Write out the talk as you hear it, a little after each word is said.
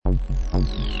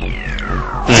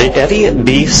The Eddie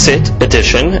B. Sit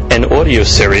edition, an audio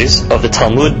series of the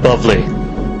Talmud Bavli.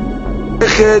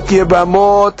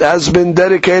 Yevamot has been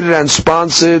dedicated and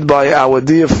sponsored by our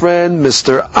dear friend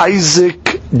Mr.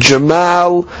 Isaac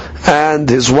Jamal and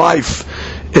his wife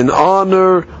in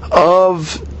honor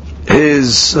of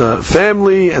his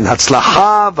family and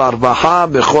Hatzlacha v'arvacha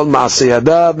b'chol ma'aseh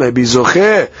yadav. May be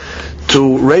zocheh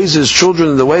to raise his children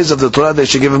in the ways of the Torah. They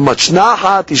should give him much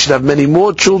nachat. He should have many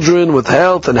more children with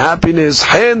health and happiness.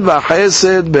 Chen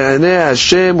v'chesed be'anei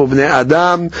Hashem u'bnei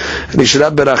Adam. And he should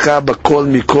have beracha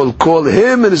b'kol mikol kol.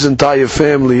 Him and his entire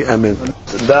family. Amen.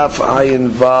 Daf Ayin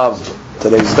Vav.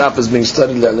 Today's daf is being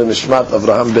studied Le'ilun Nishmat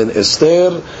Avraham ben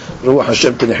Esther. Ruach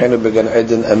Hashem Tinechenu Began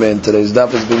Eden. Amen. Today's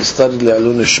daf is being studied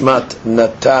Le'ilun Nishmat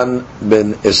Natan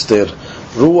ben Esther.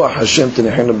 Ruach Hashem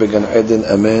Tinechenu Began Eden.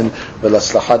 Amen.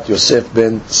 V'laslahat Yosef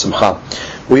ben Simcha.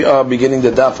 We are beginning the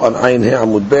daf on Ayin He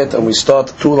Amud Bet, and we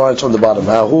start 2 lines on the bottom.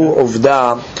 Hahu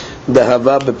Ovda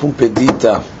Dahava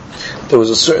Bepumpedita. There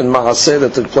was a certain ma'aseh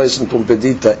that took place in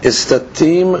Pumpedita.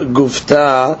 Istatim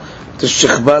Gufta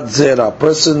T'Shechvat Zera.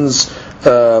 Person's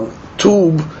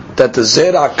tube that the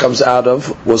zera comes out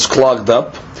of was clogged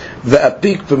up.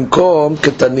 Ve'apik b'mkom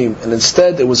ketanim, and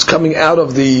instead it was coming out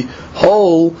of the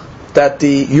hole that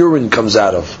the urine comes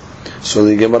out of. So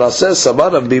the Gemara says,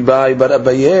 Sabar Rabbi Bai bar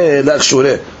Abaye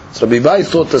la'kshure. So Rabbi Bai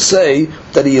thought to say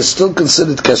that he is still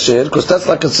considered kasher, because that's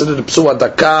not considered a psuah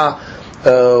daka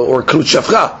or krut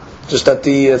shafcha, just that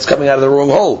it's coming out of the wrong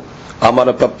hole.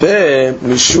 Amar Pape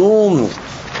mishum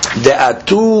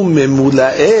de'atu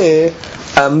memula'e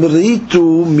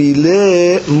amritu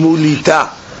mile mulita.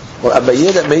 Well,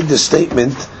 Abaye that made this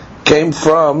statement comes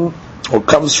from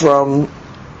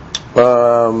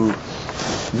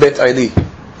Bet Aili,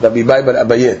 Rabbi Bai bar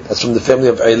Abaye. That's from the family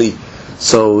of Aili.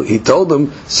 So he told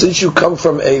him, since you come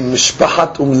from a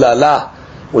mishpahat umlala,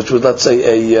 which was, let's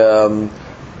say,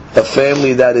 a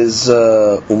family that is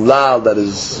umlal, that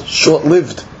is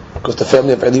short-lived, because the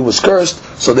family of Aili was cursed,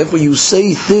 so therefore you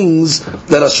say things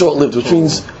that are short-lived, which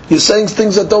means you're saying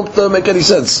things that don't make any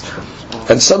sense.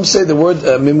 And some say the word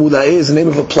Mimula'e is the name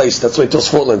of a place. That's why it was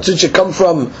Portland. Since you come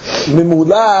from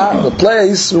Mimula, the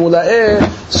place,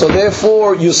 Mimula'e, so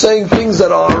therefore you're saying things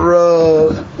that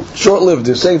are short-lived.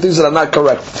 You're saying things that are not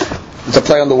correct. It's a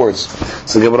play on the words.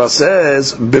 So the Gemara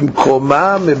says,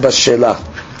 Bimkoma mebashela.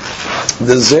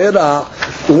 The zera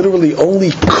literally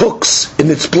only cooks in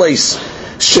its place.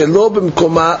 Shelo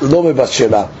b'mkoma lo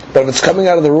mebashela. But if it's coming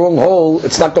out of the wrong hole,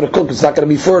 it's not going to cook, it's not going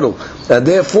to be fertile. And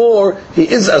therefore, he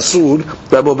is asur,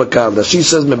 Rabo Bakavda. She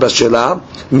says, mebashela,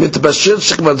 mitbashel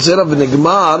shekvat zera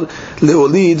v'negmar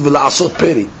leolid v'la'asot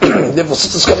peri. Therefore,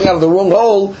 since it's coming out of the wrong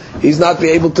hole, he's not be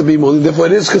able to be molid. Therefore,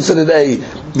 it is considered a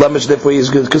blemish, therefore he is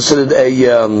considered a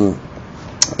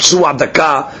psuah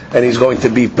daka, and he's going to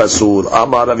be pasur.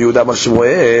 Amar Rav Yehuda Amar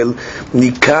Shmuel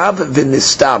nikav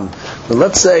v'nistam.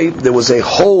 Let's say there was a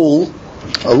hole,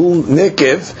 a little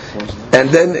nekev, and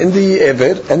then in the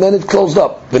ever, and then it closed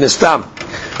up. V'nistam.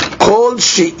 Kol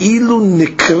she'ilu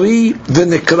nikri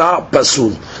v'nikra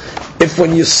pasur. If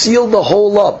when you seal the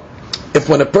hole up, if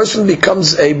when a person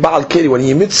becomes a Baal Keri, when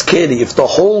he emits Keri, if the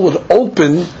hole would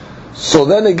open, so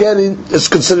then again it's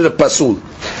considered a pasul.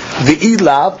 The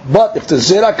ilav, but if the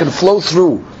zera can flow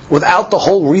through without the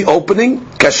hole reopening,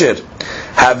 kasher.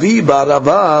 Havi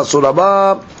barava, so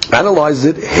Rava analyzed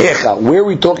it. Hecha, where are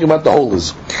we talking about the hole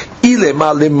is?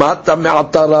 Ilema lemata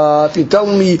me'atara. If you tell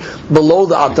me below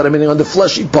the atara, meaning on the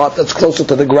fleshy part that's closer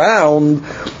to the ground,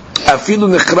 afilu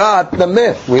nechrat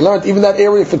nameh. We learned even that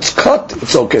area, if it's cut,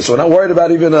 it's okay. So we're not worried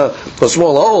about even a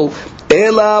small hole.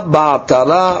 Ela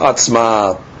ba'atara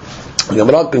atzma. The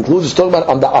Gemara concludes it's talking about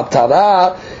on the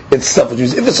atara itself, which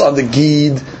means if it's on the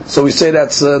gid, so we say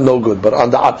that's no good. But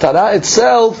on the atara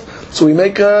itself, so we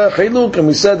make a chiluk, and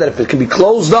we said that if it can be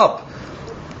closed up,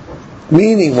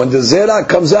 meaning when the zera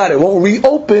comes out, it won't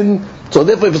reopen. So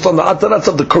therefore, if it's on the atara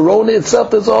itself, the corona itself,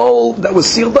 there's a hole that was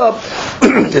sealed up,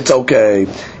 it's okay.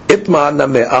 Itma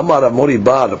name amar mori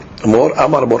bar mor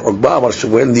amar mor ogba amar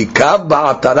shmuel nikav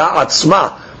ba'atara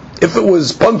atzma. If it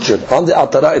was punctured on the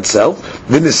atara itself,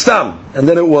 v'nistam, and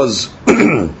then it was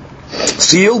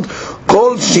sealed,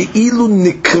 kol she'ilu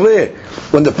nikre,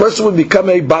 when the person would become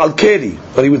a Baal Keri,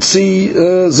 when he would see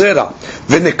zera,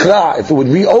 v'nikra, if it would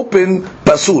reopen,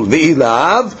 pasul,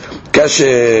 v'ilav,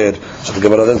 kasher. So the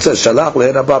Gemara then says, Shalach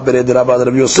le'erabah bered rabah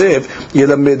Rabbi Yosef,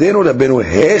 yelamedenu rabenu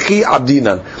hechi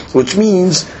abdinan, which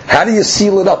means, how do you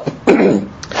seal it up?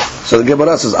 So the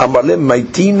Gemara says, Amalem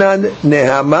maitinan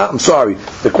nehama. I'm sorry.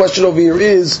 The question over here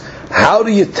is, how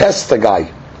do you test the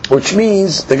guy? Which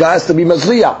means the guy has to be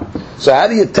mazriya. So how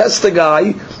do you test the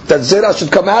guy that zera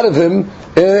should come out of him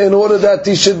in order that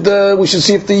we should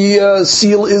see if the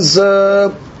seal is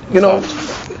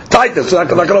tight. It's not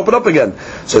going to open up again.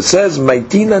 So it says,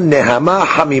 Maitina nehama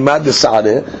hamima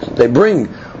desare. They bring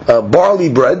barley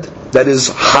bread that is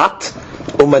hot,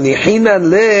 umanihina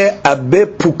le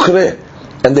abe pukre,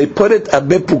 and they put it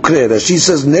abe pukre. As she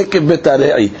says, nekev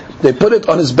betarei. They put it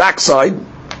on his backside.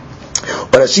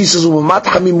 But as she says, umat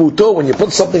hamimuto, when you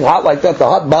put something hot like that, the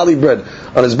hot barley bread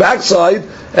on his backside,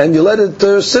 and you let it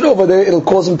sit over there, it'll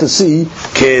cause him to see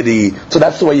keri. So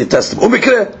that's the way you test him.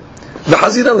 Umikre.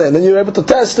 And then you're able to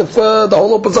test if the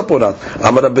hole opens up or not.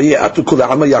 Everybody's Yaakov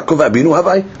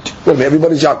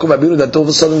Abinu, that all of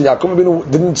a sudden Yaakov Abinu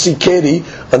didn't see Keri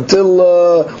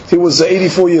until he was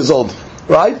 84 years old.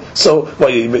 Right? So,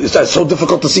 is that so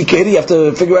difficult to see Keri? You have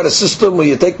to figure out a system where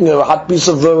you're taking a hot piece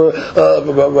of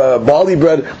barley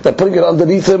bread and putting it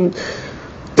underneath him.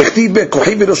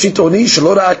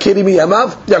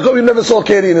 Yaakov never saw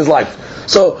Keri in his life.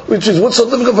 So, which is, what's so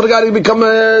difficult for the guy to become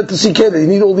to see Keri? You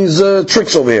need all these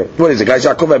tricks over here. What is it, guys?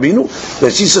 Yaakov Abinu.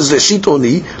 She says, "Reshit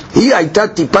oni." He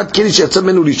aitat tipat Keri she'atzah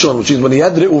menu rishon, which is when he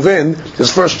had Reuven,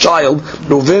 his first child.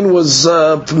 Reuven was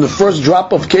from the first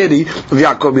drop of Keri of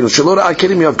Yaakov Abinu. Shelo ra'a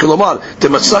Keri miyav kilomar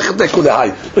tematzach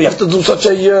tekulehai. You have to do such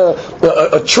a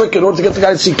trick in order to get the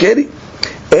guy to see Keri.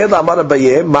 So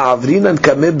Abaye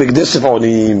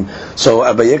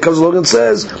comes along and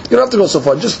says, you don't have to go so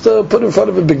far, just put in front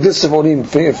of a bigdis sivonim,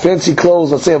 fancy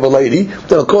clothes, let's say of a lady,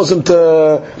 that'll cause him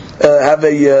to have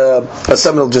a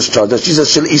seminal discharge. She says,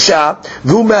 Shel Isha,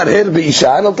 Vu Marher Bi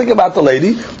Isha, and I'll think about the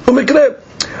lady,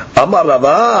 Amar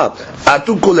Rava,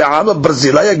 Atu Kule'ama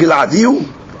Barzilaya Giladiyu.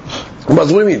 What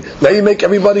do you mean? Now you make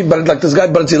everybody like this guy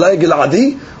Barzilaya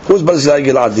Giladi. Who's Barzilaya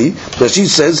Giladi? That she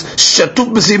says,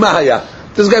 Shatub B'Zimahaya.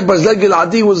 This guy Barzilai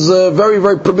Giladi was a very,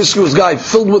 very promiscuous guy,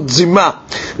 filled with zimah.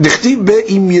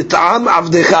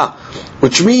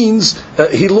 Which means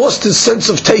he lost his sense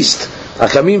of taste.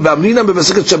 Which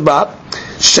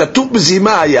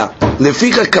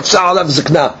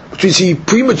means he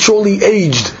prematurely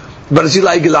aged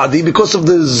Barzilai Giladi because of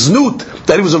the znut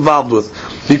that he was involved with.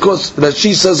 Because that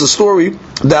she says a story,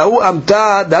 there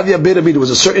was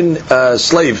a certain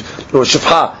slave or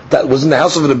shifha that was in the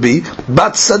house of Rabbi,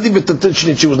 but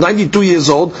she was 92 years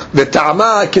old, and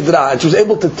she was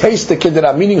able to taste the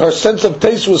kidra, meaning her sense of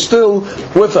taste was still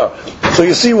with her. So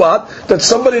you see what? That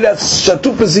somebody that's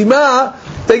shatup zimah,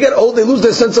 they get old, they lose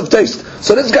their sense of taste.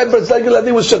 So this guy was shatup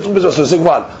zimah. So saying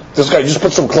what? This guy just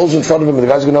put some clothes in front of him, and the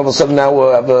guy's going to all of a sudden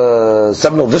now have a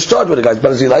seminal discharge, where the guy's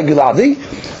Barzilai Giladi.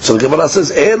 So the Gemara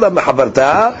says, they go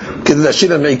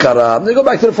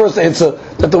back to the first answer,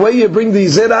 that the way you bring the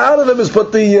zera out of him is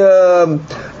put the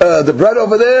bread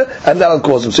over there, and that'll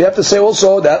cause him. So you have to say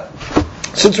also that,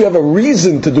 since we have a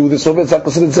reason to do this, it's not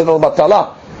considered zera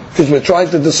al-batala, because we're trying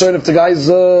to discern if the guy's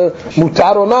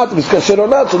mutar or not, if he's kasher or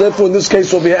not, so therefore in this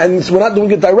case and we're not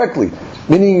doing it directly.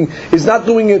 Meaning, he's not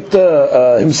doing it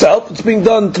himself. It's being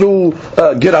done through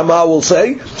girama, we'll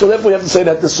say. So therefore, we have to say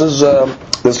that this is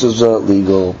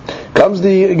legal. Comes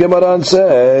the Gemara and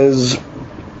says,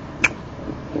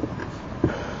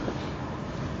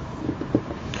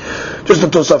 just the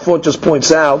Tosafot just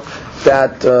points out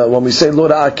that when we say Lo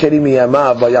ra'a keri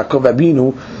miyamav by Yaakov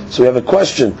Abinu, so we have a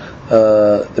question.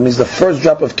 It means the first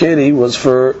drop of keri was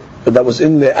that was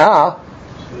in the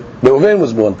Reuven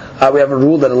was born. We have a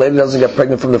rule that a lady doesn't get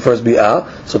pregnant from the first bi'ah.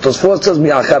 So Tosfot says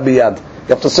mi'acha biyad. You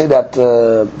have to say that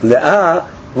Le'ah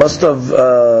must have,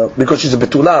 because she's a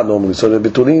betula normally, so the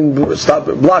betulin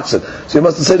blocks it. So you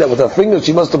must say that with her fingers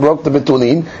she must have broke the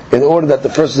betulin in order that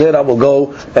the first zera will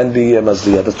go and be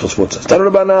mazliya. That's Tosfot says.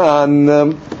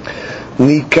 Tanurabanan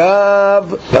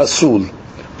nikav pasul,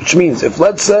 which means if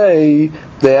let's say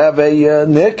they have a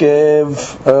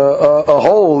nekev, a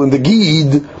hole in the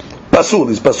gid. Pasul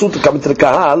is pasul to come into the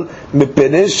kahal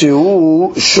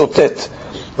mepeneshu shotet,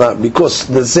 because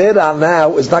the zera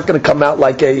now is not going to come out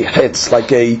like a hetz,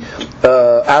 like a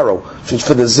arrow. So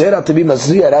for the zera to be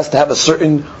mazriya, it has to have a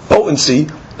certain potency,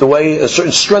 a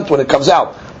certain strength when it comes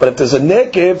out. But if there's a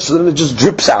nekev, so then it just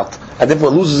drips out, and therefore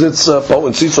it loses its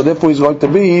potency. So therefore he's going to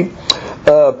be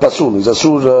pasul. He's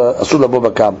asur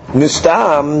labobakam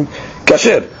nistam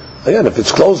kasher. Again, if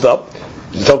it's closed up,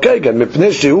 it's okay. Again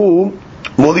mepeneshu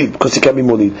molid, because it can be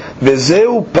molid.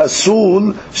 Vezeu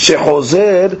pasul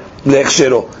shechozer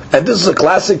le'echshero. And this is a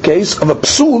classic case of a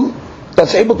psul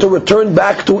that's able to return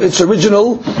back to its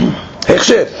original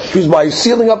hechsher. Because by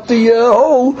sealing up the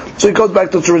hole, so it goes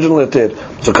back to its original heter.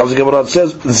 So comes the Gemara and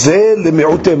says, Ze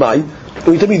le'me'ute mai.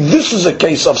 You tell me this is a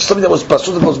case of something that was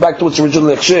pasul that goes back to its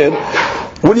original hechsher.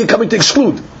 What are you coming to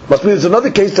exclude? Must be there's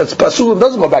another case that's pasul and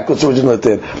doesn't go back to its original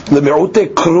heter.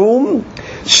 Le'me'ute krum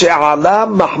she'ala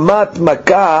mahmat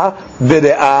makah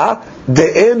bere'ah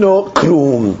de'eno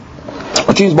krum.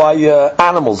 Which means by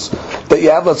animals. That you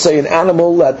have, let's say, an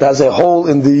animal that has a hole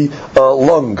in the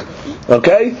lung.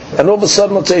 Okay? And all of a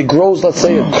sudden, let's say, it grows, let's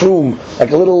say, a krum,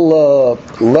 like a little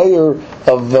layer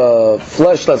of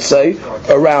flesh, let's say,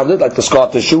 around it, like the scar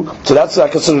tissue. So that's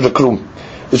not considered a krum.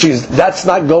 Which means that's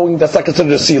not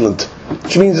considered a sealant.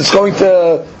 Which means it's going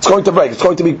to break, it's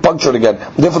going to be punctured again.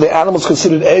 Therefore the animal is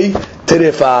considered a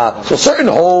terefa. So certain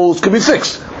holes can be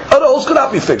fixed. Other holes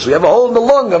cannot be fixed. We have a hole in the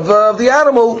lung of the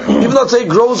animal, even though it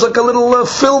grows like a little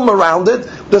film around it,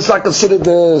 that's not considered,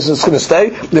 it's going to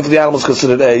stay. Therefore the animal is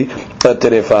considered a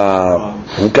terefa.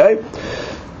 Okay?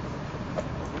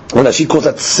 Well, she calls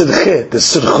that sirche, the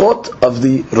sirchot of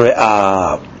the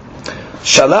re'ah.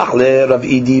 Shalach le Rav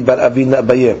Idi bar Avin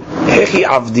Abaye. Hechi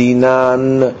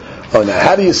avdinan. Oh, now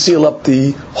how do you seal up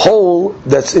the hole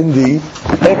that's in the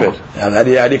hevet? How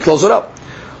do you close it up?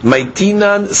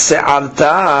 Maitinan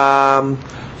se'arta.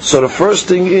 So the first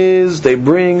thing is they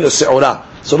bring a se'ora.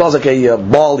 So that's like a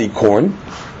barley corn.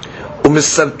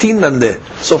 Umisartinan le.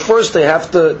 So first they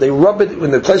rub it in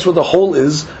the place where the hole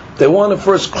is. They want to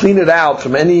first clean it out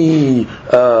from any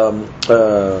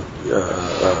blood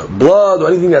or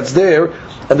anything that's there,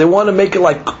 and they want to make it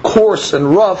like coarse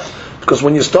and rough, because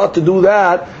when you start to do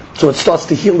that, so it starts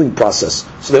the healing process.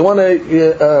 So they want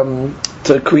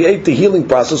to create the healing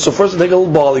process. So first they take a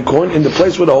little barley corn in the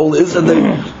place where the hole is, and they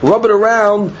rub it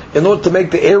around in order to make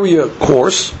the area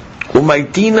coarse.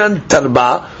 Umaitinan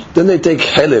tarba. Then they take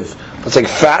helev, that's like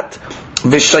fat.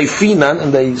 V'shayfinan,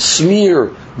 and they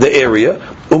smear the area.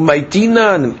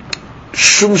 Umaitinan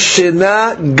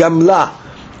shumshena gamla,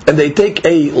 and they take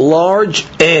a large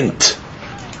ant.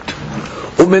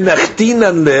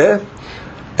 Umenachtinan le,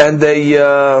 and they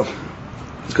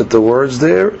let's get the words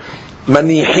there.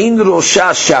 Manihin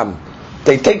roshasham,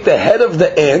 they take the head of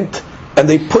the ant and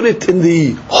they put it in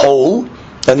the hole,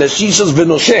 and the she says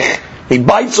v'noshech, he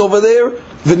bites over there,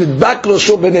 v'nidbak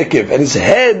rosho benekev, and his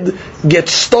head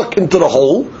gets stuck into the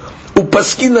hole.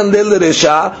 Upaskinan le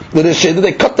l'resha,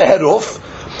 they cut the head off,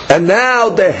 and now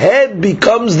the head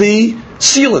becomes the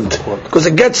sealant, because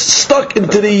it gets stuck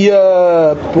into the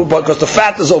because the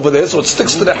fat is over there, so it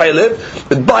sticks to the halev.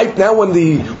 It bites. Now when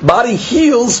the body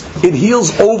heals, it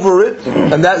heals over it,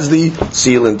 and that's the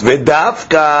sealant.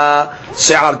 Vedavka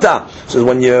se'arta. So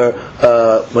when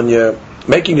you're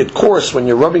making it coarse, when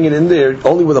you're rubbing it in there,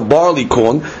 only with a barley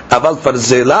corn, aval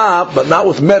farzela, but not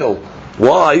with metal.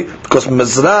 Why? Because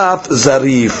mezraf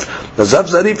zarif. Mezraf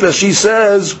zarif, as she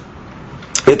says,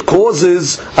 it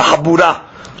causes a habura,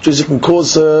 which is it can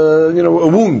cause a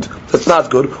wound. That's not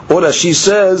good. Or as she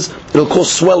says, it'll cause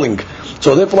swelling.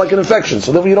 So therefore, like an infection.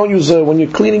 So therefore, you don't use when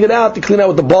you're cleaning it out. You clean out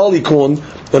with the barley corn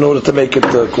in order to make it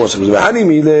coarse.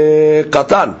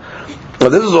 Katan. But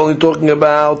this is only talking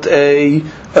about a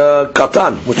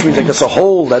katan, which means I guess a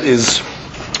hole that is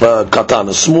katan,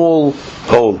 a small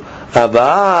hole.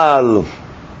 Aval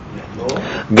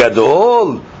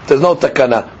gadol. There's no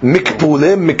takana.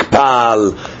 Mikpule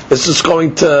mikpal. It's just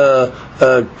going to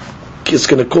it's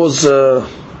going to cause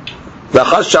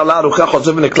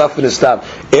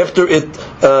after it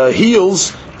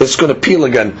heals, it's going to peel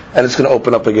again, and it's going to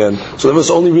open up again. So this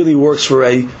only really works for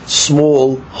a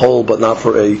small hole, but not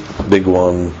for a big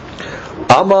one.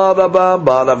 Amar Rabba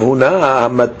bar Rav Huna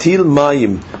matil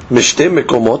mayim mishte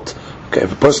mekomot. Okay,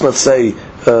 if a person, let's say,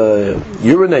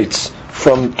 urinates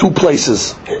from two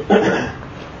places,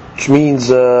 which means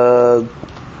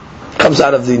comes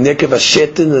out of the nekev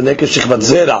hashetin, the nekev shechvat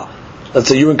zera. Let's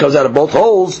say urine comes out of both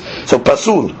holes, so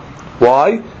pasul.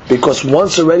 Why? Because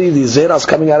once already the zera is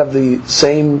coming out of the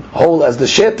same hole as the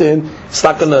shetin, it's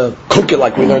not going to cook it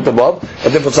like we learned above,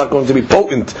 and therefore it's not going to be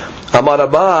potent. Amar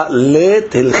Rabba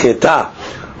let hilcheta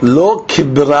lo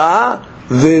kibra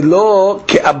velo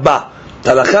ke'abba.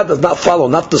 Halakha does not follow,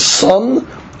 not the son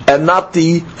and not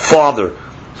the father.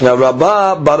 Now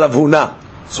Rabba bar Rav Huna,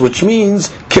 which means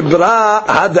kibra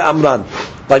had amran,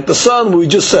 like the son we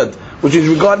just said, which is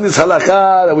regarding this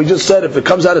halakha that we just said, if it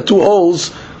comes out of two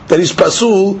holes, then he's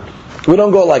pasul. We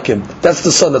don't go like him. That's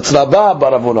the son. That's Rabba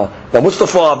bar Rav Huna. Now what's the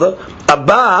father?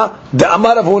 Abba de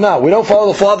Amar Rav Huna. We don't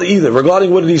follow the father either.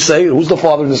 Regarding what did he say? Who's the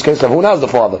father in this case? Rav Huna is the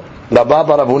father. Rabba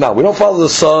bar Rav Huna. We don't follow the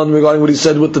son regarding what he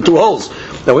said with the two holes.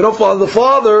 Now we don't follow the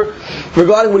father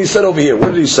regarding what he said over here.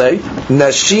 What did he say?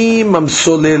 Nashim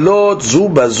amsolelot zu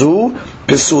bazu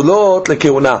pesulot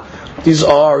lekeuna. These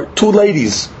are two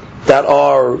ladies that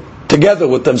are together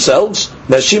with themselves.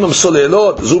 Nashim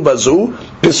amsolelot zu bazu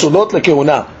pesulot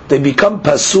lekeuna. They become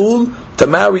pasul to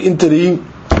marry into the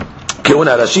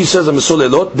keuna. Rashi says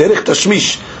amsolelot derech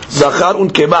tashmish zachar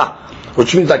unkeba.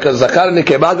 which means like a zakar and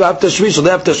nekeba have tashmish, so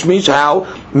they have tashmish. How?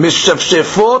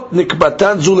 Mishafshefot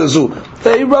nikbatan zu lezu.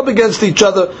 They rub against each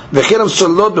other. V'cheram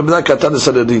shalot b'bnei katan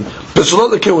esaladin.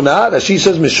 B'shalot lekeuna, Rashi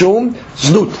says mishum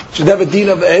znut. Should have a din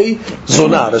of a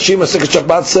zonah. Rashi Masechet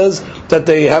Shabbat says that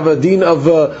they have a din of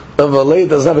a lady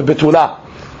that doesn't have a betulah.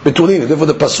 Betulin, therefore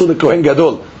the pasul the Kohen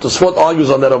Gadol. Tosfot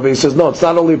argues on that over. He says no, it's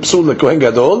not only pasul the Kohen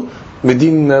Gadol,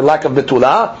 medin lack of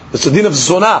betulah, it's a din of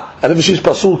zonah, and if she's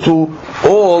pasul to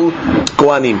all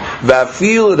Kohanim.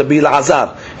 Va'afil Rabbi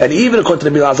Elazar, and even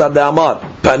according to Rabbi Elazar the Amar,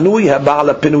 panui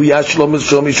haba'ala penuya shlom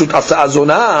mishut asa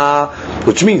azonah,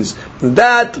 which means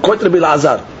that according to Rabbi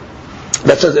Elazar,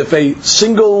 that says if a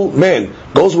single man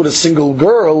goes with a single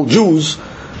girl, Jews.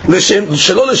 For the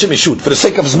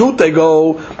sake of znut, they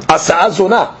go asa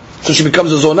zona. So she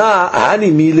becomes a zona.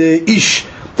 Hani mile ish.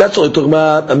 That's only talking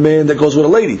about a man that goes with a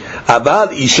lady.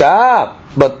 Abad isha,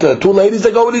 but two ladies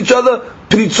that go with each other.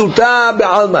 Piritzuta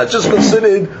be'alma. It's just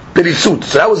considered piritzut.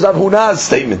 So that was Rav Huna's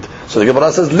statement. So the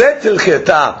Gemara says let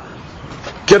tilcheta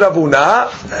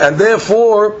kiravuna, and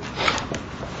therefore,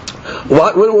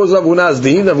 what was Rav Huna's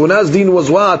din? Rav Huna's din was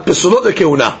what? Pesulot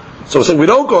lekeuna. So we're saying we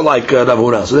don't go like Rav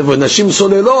Huna. So therefore, Nashim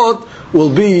Solelot will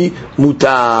be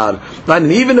mutar.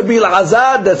 And even the Bil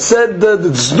Azad that said the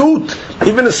znut,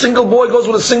 even a single boy goes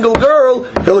with a single girl,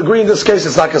 he'll agree in this case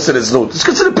it's not considered znut. It's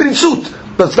considered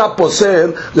piritzut, but it's not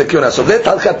posel lekiona. So that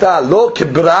halchata lo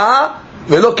kibra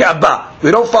velo ke'abba.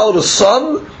 We don't follow the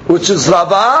son, which is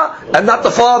Rava, and not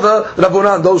the father, Rav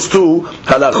Huna, those two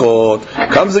halachot.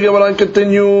 Comes the Gemara and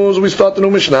continues, we start the new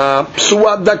Mishnah.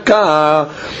 Psuad daka.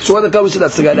 Psuad daka, we said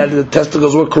that's the guy that the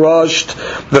testicles were crushed.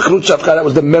 V'chrut shafcha, that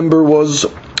was the member was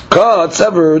cut,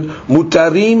 severed.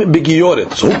 Mutarim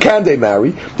b'giyoret. So who can they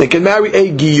marry? They can marry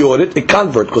a giyoret, a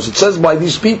convert, because it says by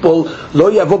these people,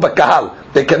 lo yavo b'kahal.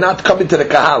 They cannot come into the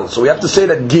kahal. So we have to say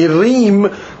that girim,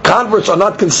 converts are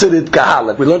not considered kahal.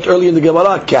 Like we learned earlier in the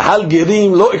Gemara, kahal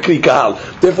girim lo ikri kahal.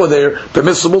 Therefore they're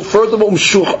permissible. Furthermore,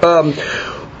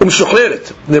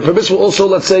 umshuchreret. They're permissible also,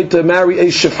 let's say, to marry a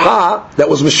shifha that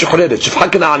was mishuchreret. Shifha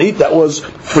kananit that was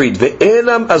freed.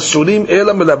 Ve'elam asurim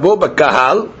elam melabo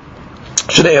b'kahal.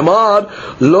 שנאמר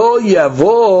לא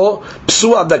יבוא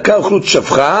פסוע דקה וחרות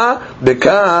שפחה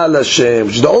בקהל השם.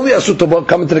 The only asur to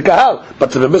come into the kahal, but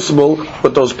it's permissible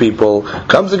with those people.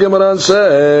 Comes the Gemara and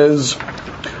says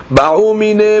ba'u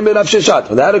mineh Rav Sheshat.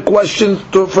 And I had a question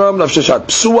from Rav Sheshat.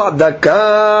 Psua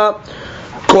daka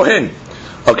kohen.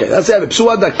 Okay, that's it.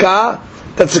 Psua daka,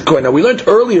 that's a kohen. Now we learned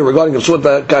earlier regarding Psua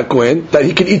daka kohen that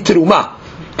he can eat teruma.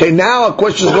 Okay, now our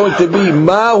question is going to be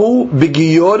mahu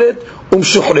bigiyoret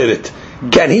umshuchreret.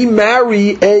 Can he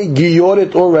marry a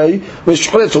giyoret or a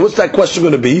mishchoret? So what's that question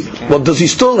going to be? Well, does he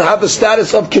still have a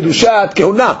status of kedushat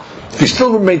kehuna? If he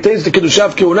still maintains the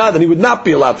kedushat kehuna, then he would not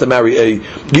be allowed to marry a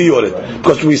giyoret,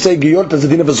 because we say giyoret is the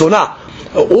din of a zonah.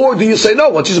 Or do you say no?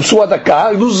 Once he's a psuah daka,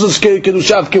 he loses his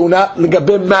kedushat kehuna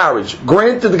legabe marriage.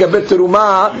 Granted, the legabe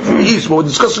teruma he is, but we're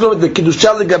discussing about the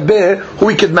kedushat legabe who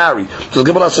he can marry. So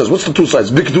the Gemara says, what's the two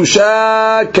sides?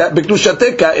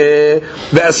 B'kedushateka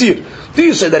ve'asir. Do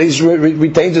you say that he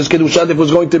retains his kedushat if it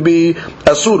was going to be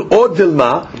asur or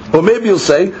dilma, or maybe you'll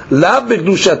say la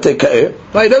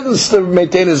b'kedushateka? Right, he doesn't still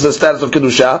maintain his status of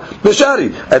kedusha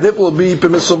b'shari, and it will be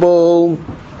permissible.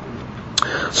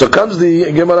 So comes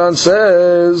the Gemara and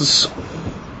says,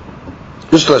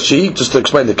 just Rashi, just to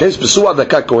explain the case, P'suah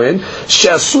daka kohen,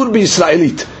 she'asur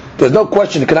b'Yisraelit. There's no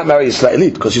question he cannot marry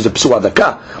Israelit because he's a P'suah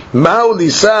daka. Ma'u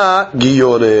lisa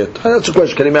giyoret. That's the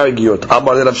question, can he marry giyoret?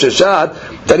 Amar Rav Sheshat,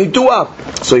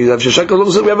 tanituah. So Rav Sheshat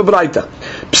goes, we have a braita.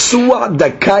 P'suah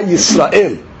daka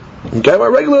Yisrael. Okay, a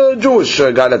regular Jewish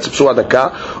guy that's a P'suah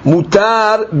daka,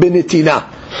 mutar b'netina.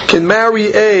 Can marry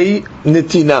a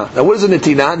netina. Now what is a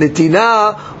netina?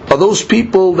 Netina are those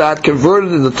people that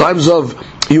converted in the times of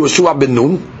Yehoshua ben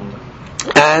Nun,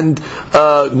 and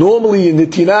normally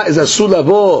netina is a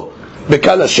sulavo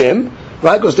bekal Hashem,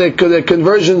 right? Because their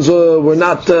conversions were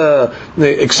not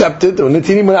accepted, or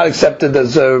netinim were not accepted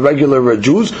as regular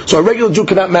Jews. So a regular Jew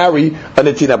cannot marry a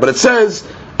netina. But it says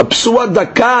a psuah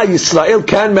daka Yisrael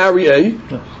can marry a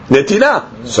netina.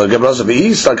 So Gemara says,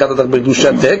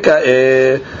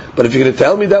 but if you're going to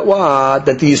tell me that what?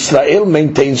 That the Yisrael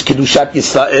maintains Kedushat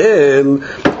Yisrael,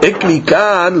 ikli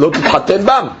kan lo tithaten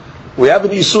bam. We have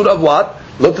an isur of what?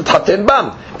 Lo tithaten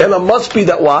bam. Ela must be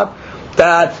that what?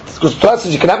 That, because Torah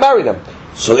says you cannot marry them.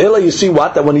 So Ela, you see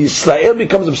what? That when Yisrael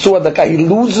becomes a psuah daka, he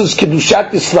loses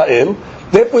Kedushat Yisrael.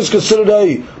 Therefore, it's considered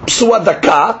a psuah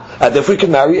daka, and therefore he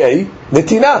can marry a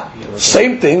netina.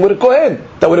 Same thing with a kohen.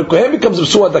 That when a kohen becomes a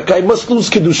psuah daka, he must lose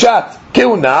kedushat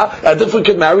keuna, and therefore he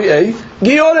can marry a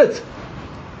giyoret.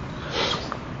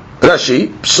 Rashi,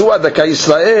 Psua Daka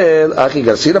Yisrael, Achi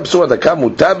Garsina, Psua Daka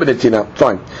Mutar B'Netina.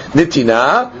 Fine.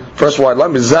 Netina, first wide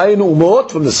line, Zayin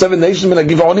Umot, from the 7 nations, Min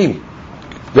HaGiv'onim.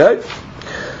 Okay?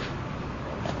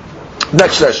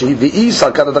 Next Rashi, V'is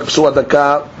Hakata Dak Psua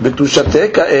Daka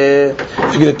B'Kedushateka, if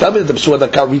you're going to tell me that the Psua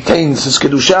Daka retains his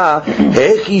Kedusha,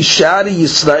 Hechi Shari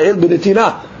Yisrael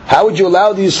B'Netina. How would you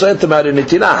allow the Yisrael to marry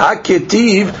Netina?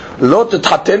 Haketiv lo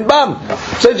tethaten bam.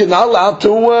 Says you're not allowed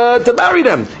to marry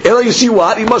them. You see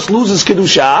what? He must lose his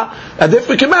kedusha, and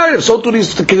therefore he can marry them. So too,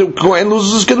 the Kohen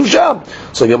loses his kedusha.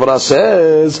 So Gemara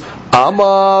says,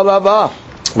 Amar Rava.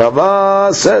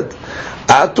 Rava said,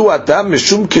 Atu atam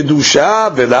mishum kedusha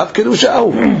velav kedusha.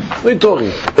 What are you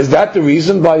talking? Is that the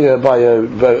reason by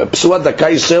Psua Daka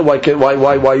Yisrael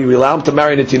why you allow him to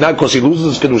marry Netina because he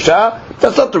loses his kedusha?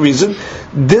 That's not the reason.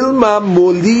 Dilma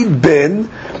molid ben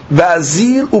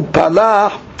vazil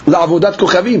upalah la'avodat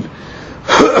kochavim.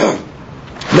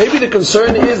 Maybe the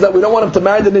concern is that we don't want him to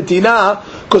marry the Netina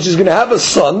because he's going to have a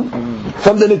son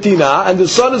from the Netina, and the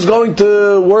son is going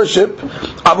to worship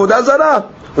avodah zarah,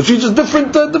 which is a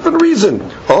different reason.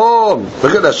 Oh,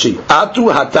 look at that sheet.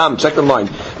 Atu hatam, second line.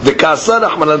 The kasar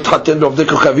rahman al-thaten of the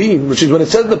kochavim, which is when it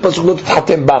says the pasuk not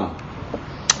thaten bam.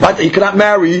 But he cannot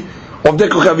marry of the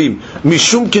kochavim.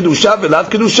 Mishum kedusha velav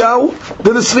kedusha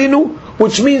the nesrinu,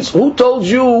 which means who told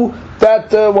you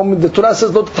that when the Torah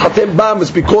says not thaten bam,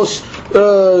 it's because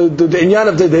the inyan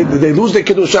of they lose their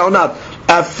kedusha or not.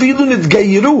 Afilu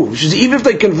nitgayiru, which is even if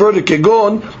they convert a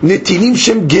kegon netinim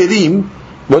shem gerim.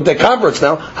 But they're converts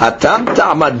now. Hatam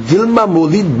ta'amad dilma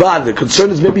molid bad. The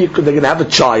concern is maybe they're going to have a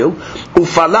child.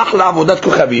 Ufalach la'avodat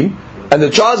kochavim, and the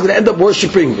child is going to end up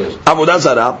worshipping avodah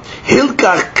zarah.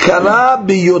 Hilkach kara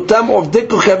biyotam of de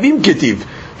kochavim ketiv.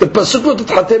 The pasuk lo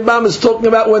tethatem bam is talking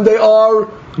about when they are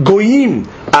goyim.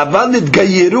 Aval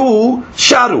nitgayiru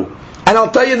sharu. And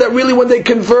I'll tell you that really when they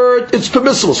convert, it's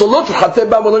permissible. So lo tethatem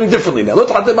bam we're learning differently now. Lo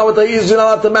tethatem bam is you're not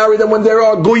allowed to marry them when they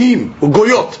are goyim or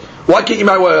goyot. Why can't you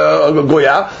marry a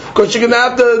goya? Because you're going to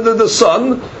have the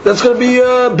son that's going to be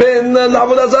ben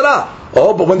l'avodah zarah.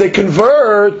 Oh, but when they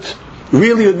convert,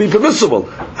 really it would be permissible.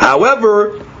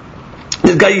 However,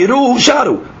 nitgayiru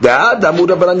sharu. That Amud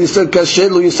Rabbanan Yisrael kasher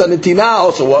lo yisa netina.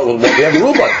 Also, what we have a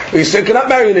rule about. Yisrael cannot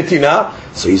marry a netina.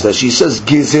 So she says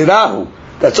gezerahu.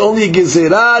 That's only a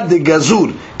gezerah de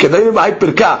gazur.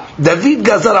 David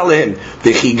gazar alehem.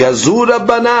 V'chi gazur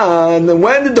Rabbanan. And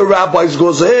when did the rabbis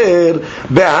gozer?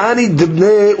 Behani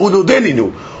dibnei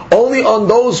unudeninu. Only on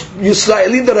those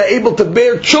Yisraelim that are able to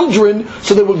bear children,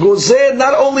 so they will gozer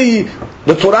not only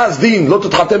the Torah's deen, lo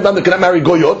tethatem bam, they cannot marry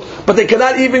goyot, but they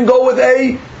cannot even go with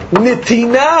a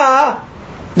netina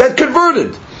that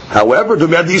converted. However, the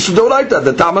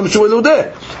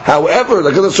however,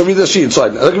 let's read the sheet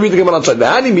inside. Let's read the Gemara inside.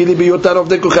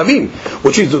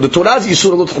 Which is the Torah's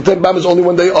Yisur lo tethatem bam is only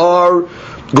when they are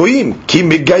goyim. Ki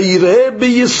megayire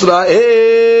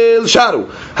b'Yisrael sharu.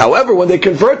 However, when they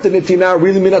convert the netina,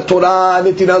 really min Torah,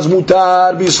 netina's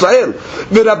mutar b'Yisrael.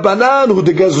 V'Rabbanan hu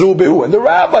degazru behu. And the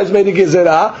rabbis made a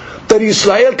gezerah that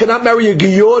Israel cannot marry a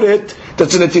giyoret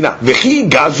that's a netina. V'chi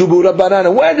gazu b'Rabbanan.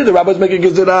 And when did the rabbis make a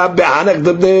gezerah? Be'anak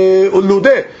debnei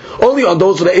uludeh. Only on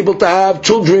those that are able to have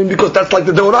children, because that's like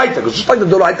the Doraita. Because just like the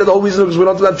Doraita, the whole reason is we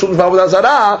don't have children for Avodah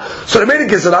Zarah. So they made a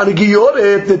gezerah, a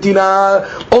giyoret,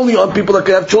 netina, only on people that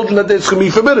can have children that it's going to be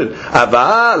forbidden.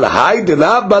 Aval, hay de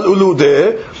la bal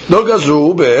uludeh, no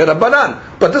gazu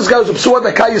be'Rabbanan. But this guy was a Psua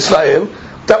Daka Yisrael,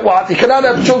 that what? He cannot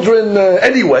have children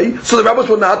anyway, so the rabbis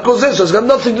will not go there. So it's got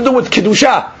nothing to do with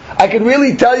Kedusha. I can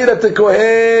really tell you that the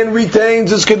Kohen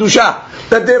retains his Kedusha.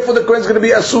 That therefore the Kohen is going to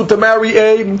be asur to marry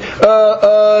a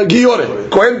Giyoret.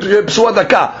 Kohen Psua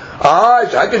Daka.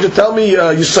 How could you tell me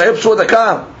Yisrael Psua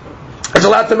Daka is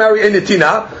allowed to marry a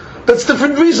Netina? That's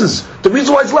different reasons. The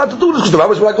reason why it's allowed to do this is because the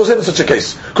rabbis will not go in such a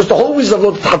case. Because the whole reason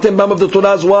of the Hatem Bam of the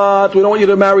Torah is what? We don't want you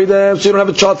to marry them, so you don't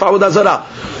have a child for Avodah Zarah.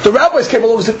 The rabbis came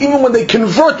along and said, even when they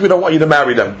convert, we don't want you to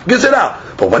marry them.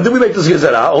 Gezerah. But when did we make this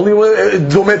Gezerah? Only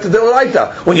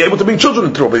when you're able to bring children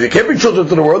into the world. But if you can't bring children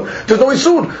into the world, there's no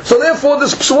Isur. So therefore,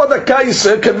 this Psua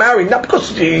Daka can marry, not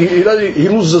because he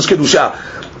loses his Kedusha.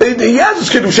 He has his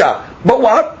Kedusha. But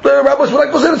what? The rabbis would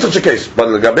not go in such a case.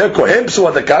 But the Gaber Kohen,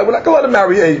 Psua Daka, we're not going to let him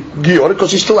marry a Gior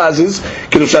because he still has his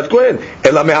Kedushat Kohen.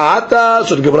 Ela me'ata,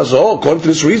 so the Gemara says, according to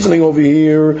this reasoning over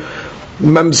here,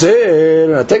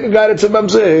 Mamzer, take a guy that's a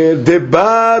Mamzer,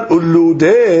 Debar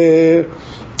Uludeh,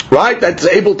 right? That's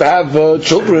able to have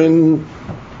children.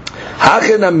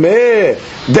 Hachenameh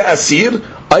de Asir.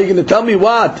 Are you going to tell me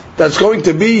what? That's going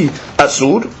to be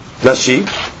Asur, Rashi.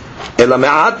 אלא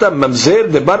מעטה ממזר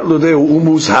דבר לודהו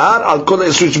ומוזהר על כל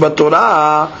האיסורים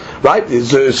שבתורה, right?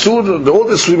 All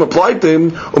the Isurim apply to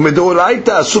him,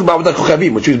 ומדאורייתא אסור בעבודת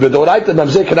כוכבים, which means בדאורייתא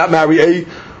ממזר cannot marry a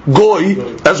goy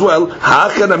as well.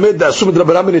 Ha'achan amid asur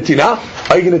midrabanan b'netina.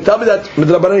 Are you going to tell me that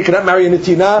midrabanan you cannot marry a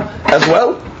netina as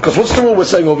well? Because what's the rule we're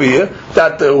saying over here?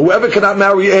 That whoever cannot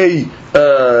marry a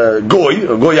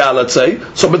goya, let's say,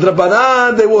 so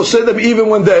midrabanan they will say them even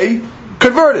when they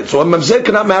converted. So a mamzer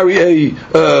cannot marry a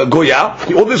goya.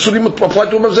 All the surim apply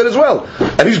to a mamzer as well,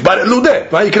 and he's baret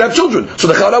ludeh. Right? He can have children. So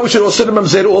the challah we should also say the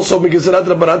mamzer also migezerat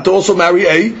drabanan to also marry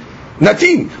a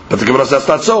natin. But the Gemara says that's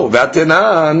not so.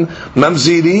 V'atenan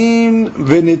mamzirim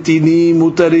v'netinim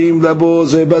mutarim labo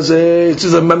ze bazeh. It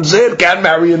says a mamzer can't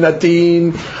marry a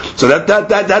natin. So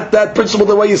that principle,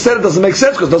 the way you said it, doesn't make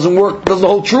sense because it doesn't work, doesn't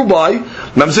hold true by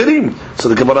mamzirim. So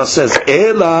the Gemara says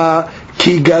ela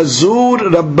ki gazur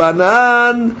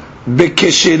rabbanan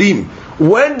bekesherim.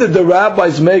 When did the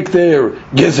rabbis make their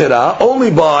gezerah?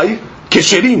 Only by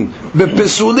kesherim.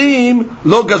 Bepesulim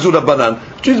lo gazur rabbanan.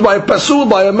 She's by a pasul,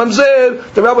 by a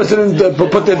mamzer. The rabbis didn't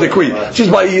put their decree. She's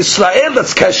by Yisrael,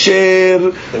 that's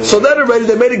kasher. So then already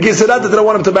they made a gezerah that they don't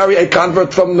want him to marry a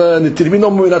convert from Netirim.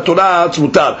 No mu'minat Torah, it's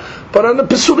mutar. But on the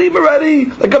pasulim already,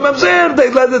 like a mamzer,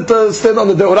 they let it stand on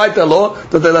the deoraita law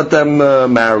that they let them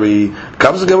marry.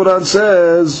 Comes the Gemara and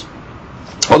says,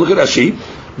 oh look at Rashi,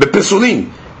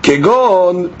 bepesulim.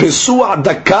 Kegon pesu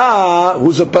adaka,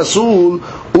 who's a pasul,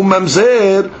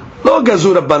 umamzer, lo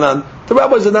gazur rabbanan. The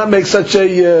rabbis did not make such a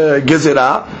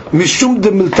gezerah. Mishum de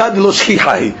miltad lo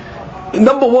shchichahi.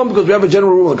 Number one, because we have a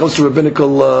general rule when it comes to rabbinical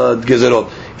gezerot.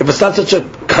 If it's not such a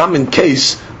common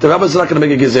case, the rabbis are not going to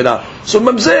make a gezerah. So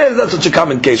mamzer is not such a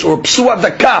common case. Or psu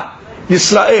adaka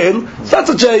Yisrael, it's not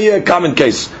such a common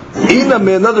case.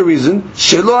 Another reason,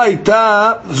 shelo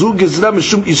hayta zu gezerah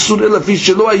mishum isur ela fi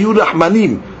shelo hayu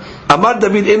rahmanim. Amar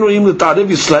David en roim l'ta'arev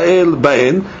Yisrael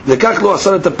bahen lekach lo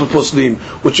asar et ha'poslim,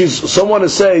 which is someone to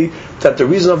say that the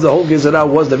reason of the whole gezerah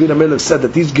was David HaMelech said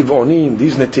that these givonim,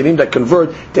 these netinim that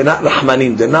convert, they're not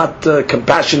rahmanim, they're not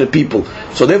compassionate people,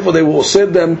 so therefore they will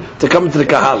send them to come into the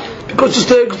kahal because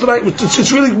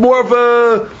it's really more of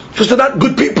a just they're not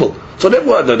good people. So they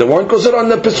weren't considered on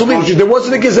the pesulim. There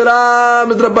wasn't a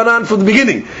gezerah midrabanan from the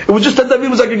beginning. It was just that David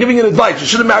was like giving an advice. You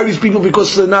shouldn't marry these people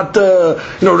because they're not,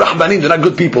 rahmanim. They're not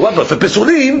good people. But for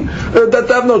pesulim, that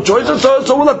they have no choice,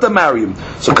 so we'll let them marry him.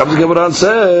 So comes the Gemara and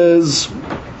says.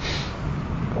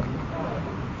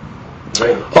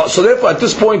 So therefore, at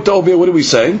this point over here, what are we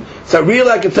saying? It's that really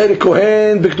I can say the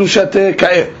kohen b'kedushat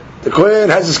ka'eh. The Kohen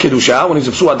has his kedusha when he's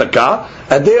a psu adaka,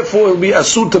 and therefore he'll be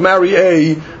asur to marry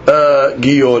a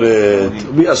giyoret.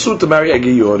 He'll be asur to marry a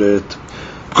giyoret.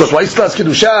 Because why is it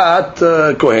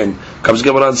kedushat Kohen? Comes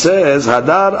Gemara and says,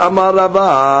 Hadar Amar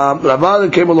Rava. Rava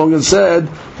came along and said,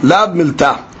 Lab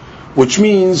milta, which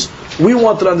means we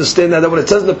want to understand that when it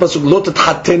says in the pasuk lo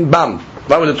tetchaten bam,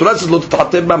 when the Torah says lo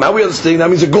tetchaten bam, how we understand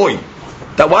that means a goy.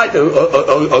 That why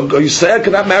Yisrael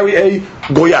cannot marry a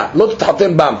goya, lo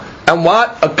tetchaten bam. And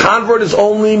what? A convert is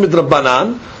only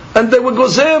midrabanan, and they would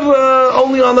gozer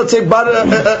only on, let's say, bar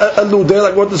ludeh,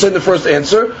 like what they say in the first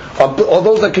answer, or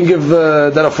those that can give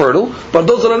that are fertile. But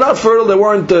those that are not fertile, they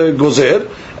weren't gozer.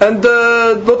 And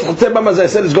lot chatebam, as I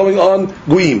said, is going on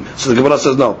guim. So the Gemara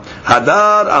says no.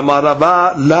 Hadar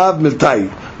amarava lav miltai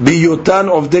biyotan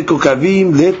of de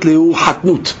kokavim let leu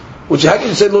hatnut. Which how can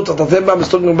you say lot chatebam is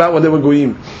talking about when they were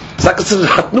guim? It's not considered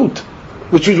hatnut,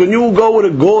 which means when you go with a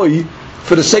goy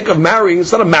for the sake of marrying,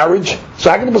 it's not a marriage. So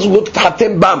how can the person go to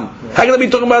Tatem Bam? How can they be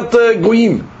talking about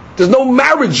goyim? There's no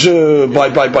marriage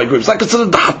by goyim. It's not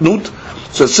considered hatnut.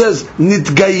 So it says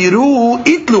nitgairu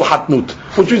itlu hatnut,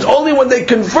 which means only when they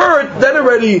convert, then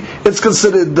already it's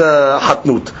considered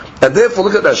hatnut. And therefore,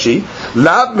 look at Rashi.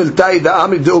 Lav miltai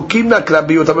da'ami de'okimna krab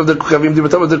biyotam of the kukavim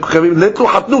dibatam of the kukavim letlu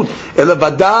hatnut ela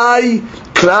vadai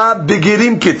krab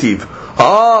begirim ketiv.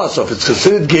 So if it's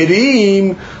considered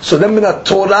gerim, so then in the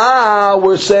Torah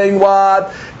we're saying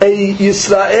what? A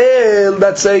Yisrael,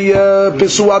 that's a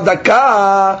Pesu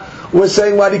Adaka, we're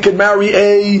saying what? He can marry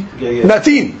a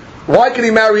Natin. Why can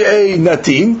he marry a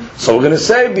Natin? So we're going to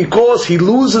say because he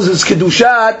loses his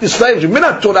Kedushat Yisrael.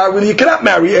 Minat Torah, really, he cannot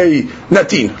marry a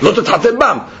Natin. Lotet Hatem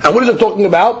Bam. And what is it talking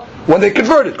about? When they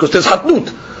converted, because there's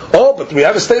Hatnut. Oh, but we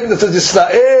have a statement that says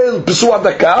Yisrael Pesu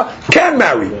Adaka can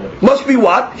marry. Must be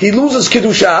what? He loses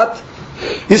Kedushat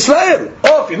Yisrael.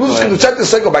 Oh, if he loses Kedushat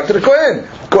Yisrael, go back to the Kohen.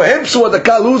 Kohen Pesu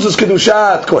Adaka loses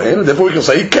Kedushat Kohen. Therefore we can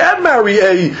say he can marry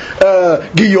a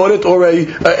Giyoret or a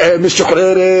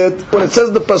Mishochreret. When it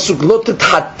says the Pasuk Lotet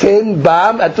Haten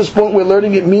Bam, at this point we're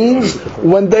learning it means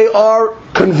when they are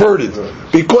converted.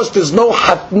 Because there's no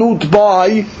Hatnut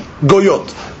by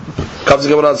Goyot. Comes the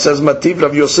Gemara and says, Mativ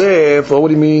Rav Yosef. What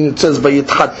do you mean? It says,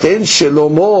 Vayitchaten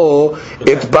Shlomo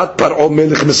et bat Paro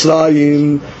melech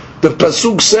Misraim. The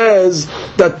pasuk says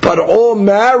that Paro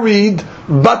married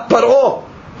bat Paro.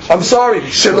 I'm sorry,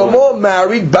 Shlomo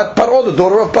married bat Paro, the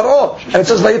daughter of Paro, and it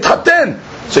says Vayitchaten.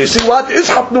 So you see what is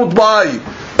hapnut by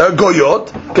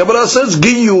Goyot? Gemara says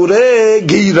Giyure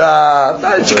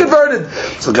Gira. She converted.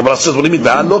 So Gemara says, what do you mean?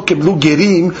 Lo kiblu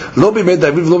gerim, lo b'mei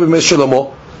David, lo b'mei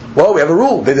Shlomo. Well, we have a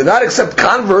rule. They did not accept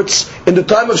converts in the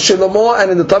time of Shlomo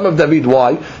and in the time of David.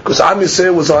 Why? Because Am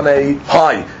Yisrael was on a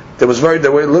high. They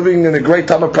were living in a great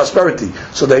time of prosperity.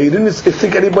 So they didn't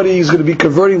think anybody is going to be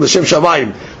converting L'Shem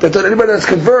Shamayim. They thought anybody that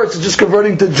converts is just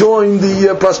converting to join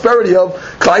the prosperity of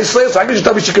Klal Yisrael. So I can just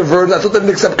tell me she converted. I thought they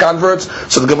didn't accept converts.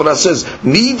 So the Gemara says,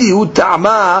 Nidihu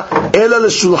ta'ama ela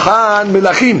l'shulchan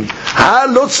melachim. Ha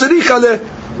lo tzarich aleh.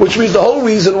 Which means the whole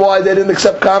reason why they didn't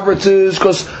accept converts is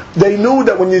because they knew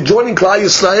that when you're joining Klal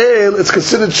Yisrael, it's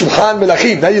considered Shulchan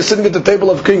Melachim. Now you're sitting at the table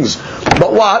of kings.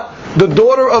 But what? The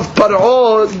daughter of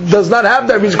Paro does not have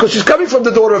that reason because she's coming from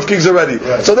the daughter of kings already.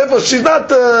 Right. So therefore, she's not.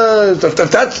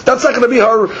 That's not going to be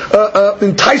her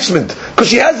enticement because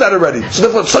she has that already. So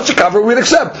therefore, such a convert we'd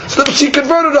accept. So therefore, she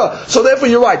converted her. So therefore,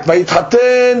 you're right.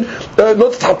 Vayithaten,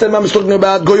 not Haten. I'm talking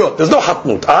about Goyot. There's no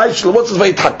Hatnut. Shlomo says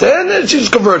Vayithaten, and she's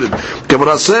converted.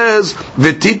 Gemara says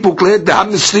V'tit Puklet Deham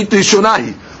Nisrit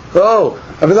Rishonahi. Oh,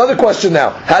 I have another question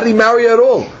now. How did he marry at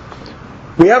all?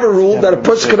 We have a rule that a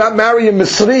person cannot marry a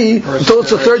Misri until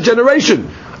it's a third generation.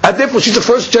 And therefore she's a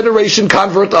first generation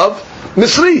convert of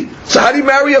Misri. So how do you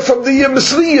marry her from the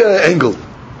Misri angle?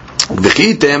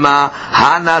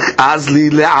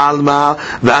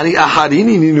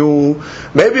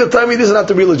 Maybe you'll tell me these are not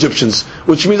the real Egyptians,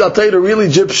 which means I'll tell you the real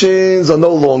Egyptians are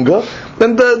no longer,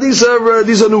 and these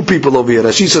are new people over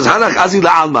here. She says, all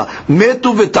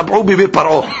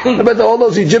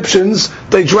those Egyptians,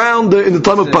 they drowned in the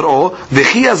time of Paro.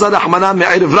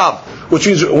 Which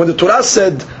means when the Torah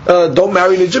said don't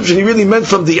marry an Egyptian, he really meant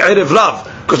from the Erev Rav,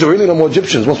 because there were really no more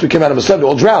Egyptians. Once we came out of Islam, they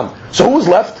all drowned. So who was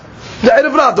left? The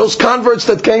Erev Rav, those converts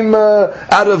that came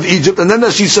out of Egypt. And then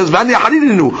she says, which is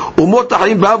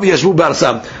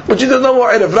there's no more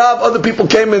Erev Rav, other people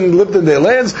came and lived in their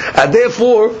lands, and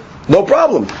therefore, no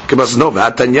problem. Rav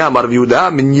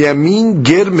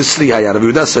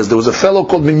Yehuda says, there was a fellow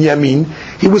called Binyamin,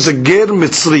 he was a Ger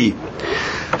Mitzri.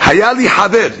 Hayali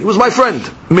Haver, he was my friend.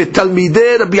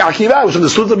 Metalmidei Rabbi Akiva, he was from the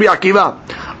student of Rabbi Akiva.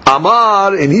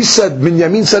 Amar, and he said,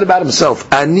 Binyamin said about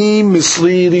himself, Ani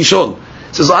Misri Rishon.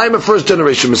 He says, I am a first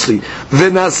generation Misri.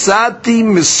 V'nasati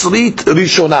Misrit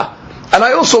Rishona. And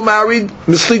I also married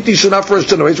Misrit Rishona, first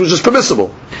generation, which is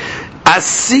permissible.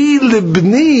 Asi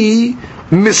Libni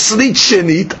Misrit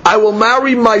Shenit. I will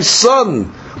marry my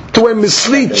son to a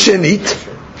Misrit Shenit,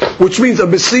 which means a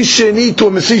Misrit Shenit to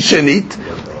a Misrit Shenit.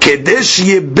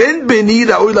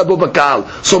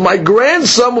 So my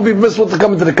grandson will be permissible to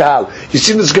come into the Kahal. You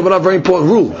see, this is a very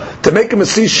important rule. To make a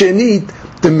Misri Shenit,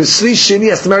 the Misri Sheni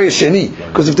has to marry a Sheni.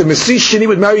 Because if the Misri Sheni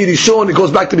would marry a Rishon, it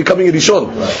goes back to becoming a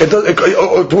Rishon. It does,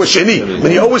 or to a Sheni.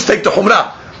 Then you always take the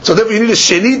Humrah. So therefore you need a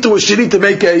Sheni to a Sheni to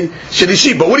make a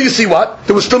Shenishi. But what do you see what?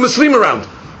 There was still Misrim around.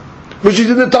 Which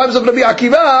is in the times of Rabbi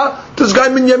Akiva, this guy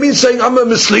Binyamin saying, I'm a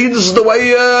Misri, this is the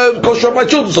way kosher up my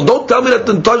children. So don't tell me that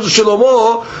in times of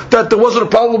Shlomo that there wasn't a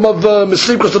problem of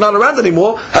Misri because they're not around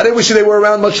anymore. How they wish they were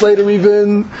around much later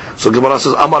even. So Gemara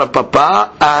says, Amar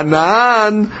Papa,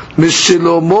 Anan,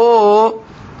 Mishlomo,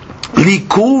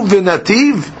 Liku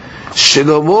v'nativ,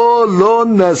 Shlomo lo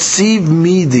nasiv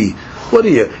midi. What are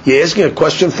you? You're asking a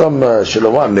question from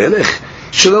Shlomo HaMelech?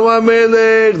 Shlomo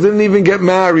HaMelech didn't even get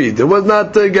married. It was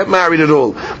not get married at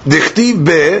all. Dichtiv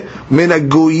be min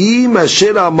hagoyim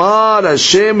asher amar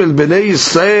Hashem el bnei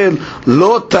Yisrael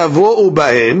lo tavo'u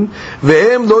bahem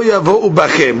vehem lo yavo'u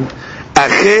bachem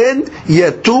achen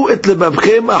yatu et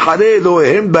lebabchem acharei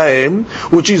Elohem bahem,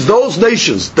 which is those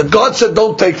nations that God said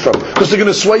don't take from because they're going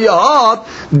to sway your heart.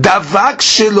 Davak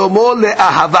Shlomo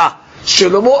le'ahava.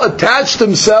 Shlomo attached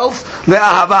himself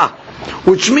le'ahava,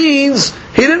 which means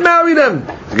he didn't marry them.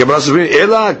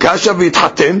 Ela kasha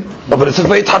v'yithaten, but it says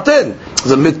v'yithaten.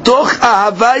 The mitoch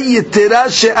ahava yitera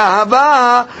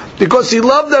she'ahava, because he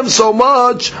loved them so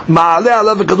much. Ma'aleh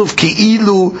alav v'kaduv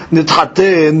ki'ilu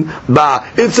nithaten ba.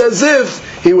 It's as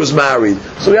if he was married.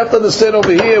 So we have to understand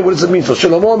over here what does it mean. So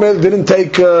Shlomo didn't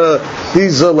take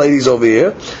these ladies over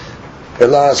here.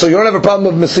 So you don't have a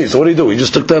problem with Misri. So what do? He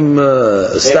just took them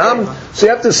stam. So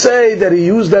you have to say that he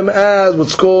used them as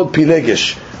what's called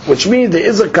pilegish, which means there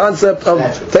is a concept of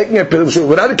taking a pilegish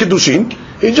without a kiddushin.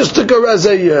 He just took her as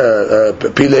a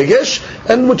pilegish,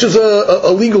 and which is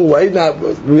a legal way. Now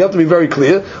we have to be very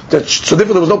clear that so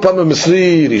therefore there was no problem with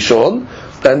Misri Rishon.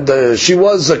 and she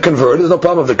was converted. There's no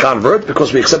problem of the convert,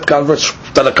 because we accept converts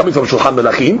that are coming from Shulchan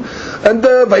Melachim. And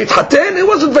Vayithaten, it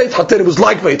wasn't Vayithaten, it was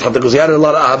like Vayithaten, because he had a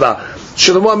lot of Ahava.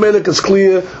 Shlomo Melech, is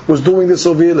clear, was doing this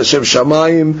over here, L'Shem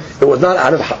Shamayim. It was not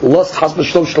out of lust. Hasbah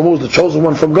Shalom. Shlomo was the chosen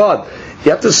one from God. You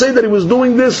have to say that he was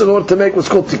doing this in order to make what's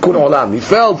called Tikkun Olam. He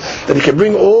felt that he can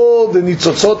bring all the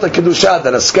Nitzotzot HaKedushah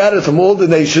that are scattered from all the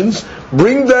nations,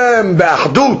 bring them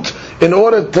Ba'achdut, in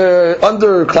order to,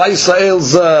 under Klal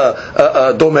Yisrael's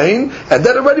domain, and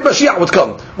then already Mashiach would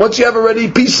come. Once you have already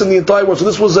peace in the entire world. So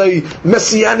this was a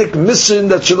messianic mission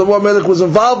that Shlomo Melech was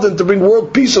involved in, to bring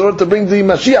world peace in order to bring the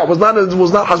Mashiach. It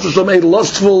was not Chas v'Shalom a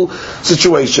lustful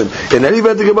situation. In any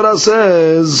event, the Gemara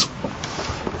says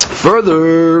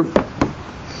further,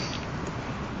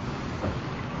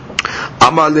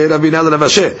 Amar le Ravina le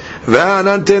Ravashe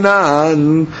v'anan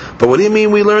tenan. But what do you mean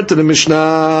we learned in the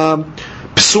Mishnah?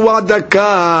 Psua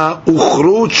daka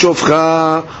uchrut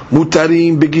shofcha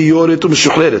mutarim begiyoret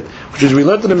u'meshucheret. Which is, we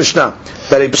learned in the Mishnah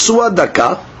that a psua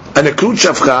daka and a krut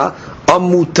shofcha are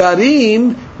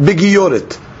mutarim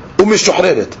begiyoret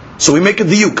u'meshucheret. So we make a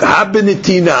diyuk.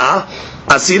 Habenitina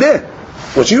asireh.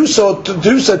 What you said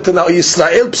to now,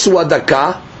 Yisrael psua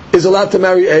daka is allowed to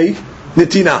marry a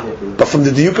Nitina. But from the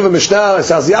Diyuk of a Mishnah, it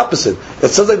says the opposite. It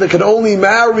says like they can only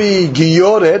marry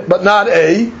Giyoret, but not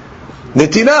a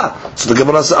Nitina. So the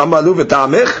Gemara says, Amalu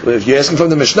v'tamech, if you're asking from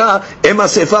the Mishnah, Ema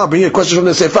Sefa, bring a question from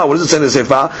the Sefa. What does it say in the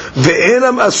Sefa?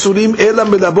 Ve'enam asurim elam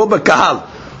milabo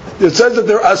b'kahal. It says that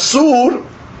they're asur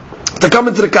to come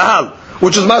into the kahal,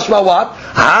 which is mashma what?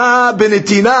 Ha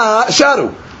b'nitina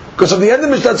sharu. Because from the end of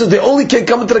the Mishnah, it says they only can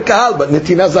come into the kahal, but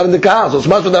Nitina is not in the kahal. So it's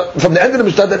mashma from the end of the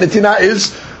Mishnah that Nitina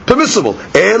is permissible.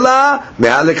 Ela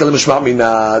me'alek al-mishma'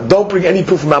 mina. Don't bring any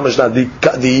proof from Mishnah.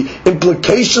 The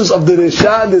implications of the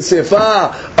Risha and the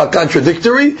Sefa are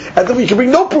contradictory, and then we can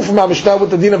bring no proof from Mishnah what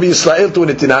the din of Yisrael to a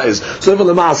Nitina is. So even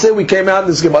L'Maaseh, we came out in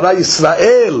this Gemara,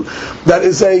 Yisrael, that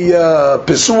is a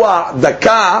Pesua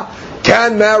Daka,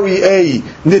 can marry a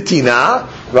Nitina,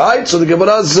 right? So the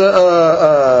Gemara's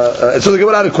so the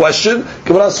Gemara had a question.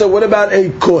 Gemara said, what about a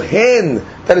Kohen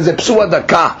that is a Pesua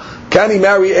Daka? Can he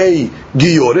marry a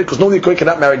Giyoret? Because normally a Kohen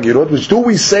cannot marry a Giyoret. Which do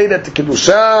we say that the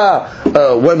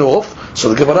Kedusha went off? So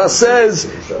the Gemara says,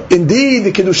 indeed,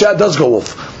 the Kedusha does go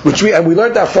off. And we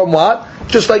learned that from what?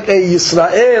 Just like a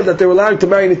Yisrael, that they were allowed to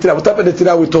marry Nitina. What type of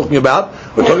Nitina we're talking about?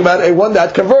 We're talking about a one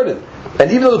that converted. And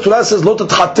even though the Torah says, Lo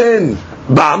tatchaten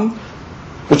bam,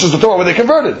 which is the Torah where they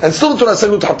converted, and still the Torah says,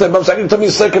 Lo tatchaten bam, so I can tell me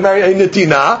Yisrael can marry a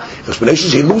Nitina. The explanation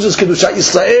is he loses Kedusha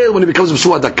Yisrael when he becomes a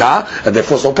Pesua Daka, and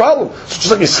therefore it's no problem. So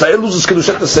just like Yisrael loses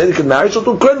Kedusha to say he can marry, so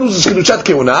Kohen loses Kedusha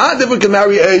Keuna, therefore he can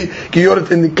marry a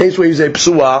Giyoret in the case where he's a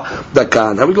Pesua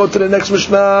Daka. Now we go to the next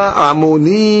Mishnah,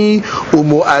 Amoni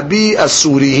u'Moabi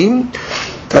Asurim.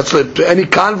 That's what, any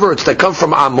converts that come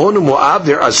from Ammon and Moab,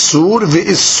 they're Asur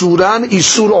v'Isuran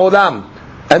Isur Olam.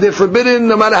 And they're forbidden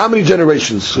no matter how many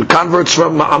generations. So converts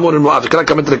from Ammon and Moab, they cannot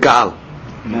come into the Kahal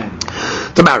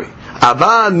to marry.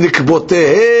 Aval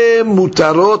nikbotehem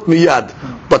mutarot miyad.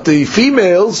 But the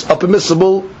females are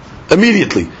permissible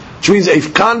immediately. Which means a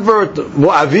convert,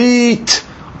 Moabite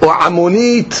or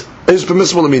Ammonite, is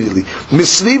permissible immediately.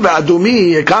 Misli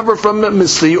v'Adomi, a convert from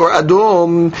Misli or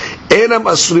Adom, enam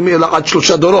asurim ela ad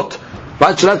shlosha dorot.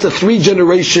 Right, so that's a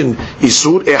 3-generation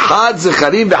isur. Ehad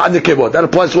zecharim v'ehad nekevot. That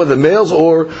applies to whether males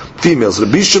or females.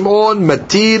 Rabbi Shimon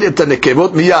matir et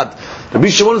nekevot miyad. Rabbi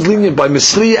Shimon is lenient by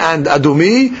Misli and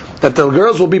Adumi that the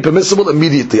girls will be permissible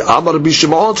immediately. Amar Rabbi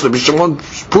Shimon, so Rabbi Shimon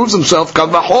proves himself. Kal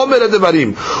v'chomer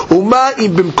edevarim. Uma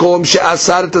im bimkom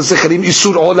she'asar et zecharim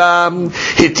isur olam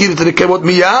hitir et nekevot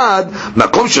miyad.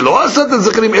 Makom shelo asar et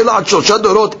zecharim ela ad shlosha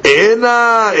dorot.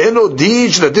 Eno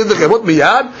din she'natir nekevot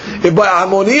miyad. If by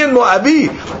Ammoni and Moabi,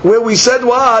 where we said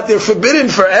what? They're forbidden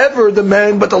forever, the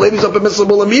men, but the ladies are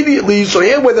permissible immediately. So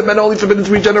here where the men are only forbidden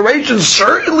 3 generations,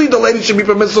 certainly the ladies should be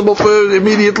permissible for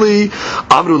immediately.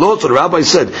 Amrulot, so the rabbi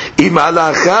said, Im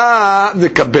halacha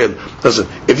nekabel. Listen,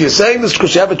 if you're saying this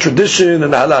because you have a tradition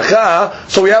and a halacha,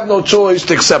 so we have no choice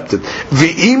to accept it.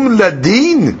 V'im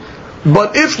ladin.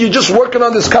 But if you're just working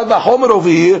on this Kal V'Chomer over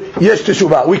here, yes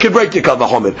teshuvah. We can break the Kal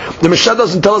V'Chomer. The Mishnah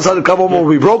doesn't tell us how the Kal V'Chomer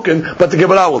will be broken, but the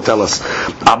Gemara will tell us.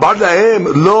 Amar lahem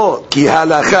lo ki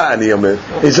halacha ani omer.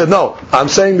 He said, no, I'm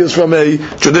saying this from a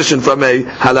tradition, from a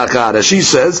halacha. Rashi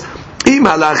says, Im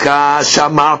halacha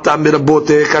shamarta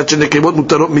mirabotecha shenekevot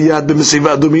mutarot miyad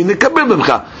b'mesiva adumin nekabel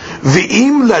memcha.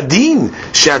 V'im ladin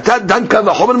she'ata dan Kal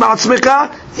V'Chomer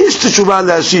ma'atzmecha yes teshuvah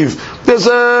le'ashiv. There's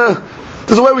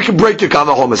a way we can break your Kal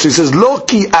V'Chomer. So he says, Lo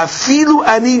ki afilu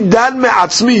ani dan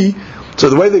me'atzmi. So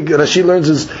the way that Rashi learns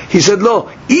is, he said, Lo,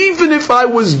 even if I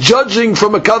was judging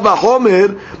from a Kal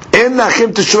V'Chomer, en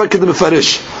lachem teshuvah kedem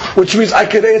mefarish. which means I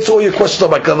can answer all your questions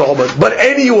on my kavahomer. But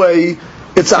anyway,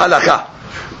 it's a halakha.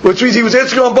 Which means he was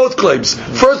answering on both claims.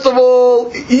 First of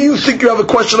all, you think you have a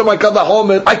question on my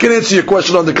kavahomer, I can answer your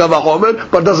question on the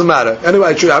kavahomer, but it doesn't matter. Anyway,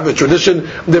 I have a tradition,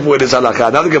 therefore it is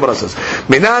halakha. Now the Gemara says,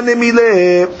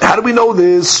 how do we know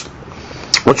this?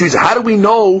 Which means, how do we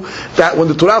know that when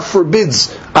the Torah forbids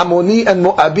Ammoni and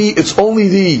Moabi, it's only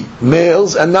the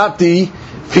males and not the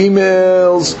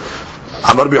females?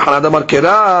 Amar B'Yochanan Amar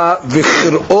Kera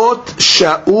v'chirot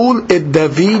Shaul et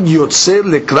David yotzer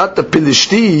lekrat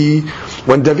Pilishti.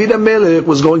 When David HaMelech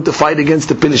was going to fight against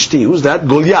the Pilishti, who's that?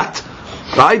 Goliath.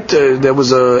 Right? There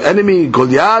was an enemy,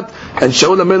 Goliath, and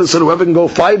Shaul HaMelech said, whoever can go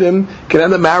fight him can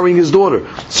end up marrying his daughter.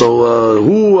 So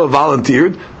who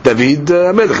volunteered? David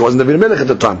HaMelech. It wasn't David HaMelech at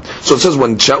the time. So it says,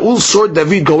 when Shaul saw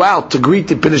David go out to greet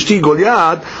the Pilishti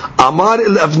Goliath, Amar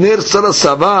el Avner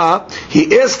Sarasava,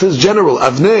 he asked his general,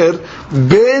 Avner,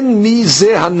 Ben mi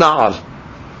zeh hanar.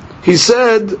 He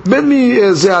said, Ben mi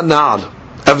zeh hanar.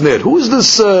 Avner, who's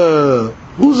this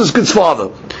kid's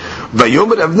father?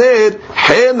 Vayomer Avner,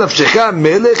 He nafshecha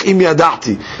melech im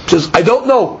yadati. He says, I don't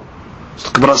know. So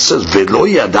the Gemara says, Velo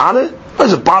yadane?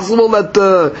 Is it possible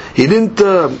that he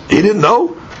didn't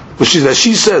know?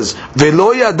 She says,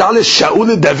 Velo yadale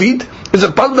Shaul David? Is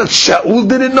it possible that Shaul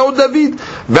didn't know David?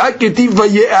 V'aketiv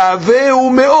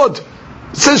vaye'aveu meod.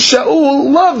 It says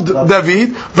Shaul loved David.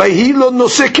 Vayhi lo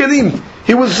noseh kelim.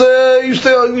 He was used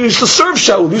to serve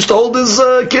Shaul. He used to hold his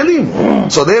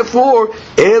kelim. So therefore,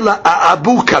 ela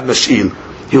abu kamashil.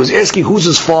 He was asking who's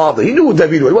his father. He knew who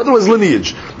David was. What was his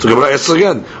lineage? So Gemara asks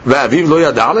again. Va'aviv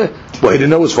lo yadale. Well, he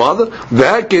didn't know his father.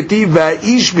 Va'aketi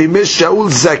va'ish b'mish Shaul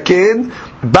zaken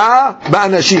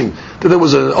ba'anashim. That there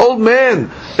was an old man,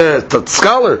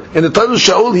 scholar in the time of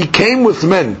Shaul. He came with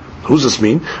men. Who's this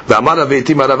mean? V'amar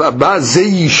aveitim arav abba ze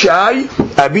Yishai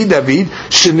abi David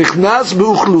shenichnas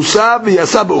b'uchlusa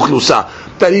v'yasa b'uchlusa.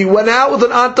 That he went out with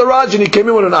an entourage and he came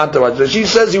in with an entourage. And she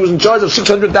says he was in charge of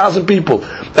 600,000 people.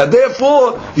 And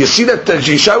therefore, you see that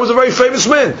Yishai was a very famous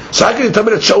man. So how can you tell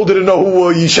me that Shaul didn't know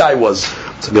who Yishai was?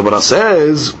 So the Gemara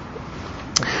says,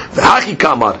 V'hachi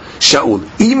kamar Shaul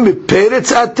im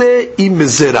peretz ate im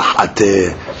zerach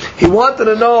ate. He wanted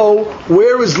to know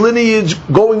where his lineage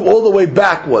going all the way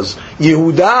back was.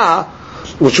 Yehuda,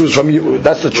 which was from,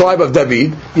 that's the tribe of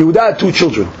David. Yehuda had two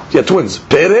children. He had twins,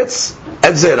 Peretz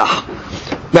and Zerach.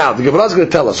 Now, the Gemara is going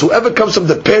to tell us, whoever comes from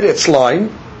the Peretz line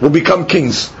will become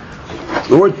kings.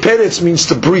 The word Peretz means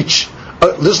to breach.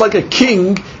 Just like a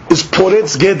king is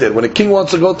Poretz Geder. When a king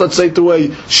wants to go, let's say, to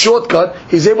a shortcut,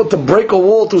 he's able to break a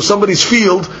wall through somebody's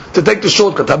field to take the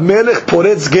shortcut. HaMelech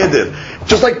Poretz Geder.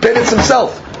 Just like Peretz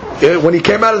himself. When he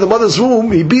came out of the mother's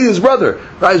womb, he beat his brother.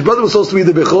 Right? His brother was supposed to be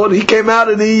the Bechor. He came out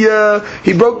and he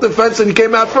broke the fence and he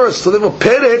came out first. So therefore,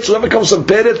 Peretz, whoever comes from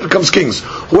Peretz becomes kings.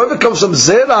 Whoever comes from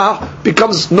Zerah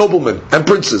becomes noblemen and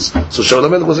princes. So Shaul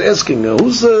HaMelech was asking,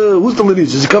 who's the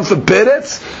lineage? Does he come from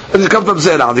Peretz or does he come from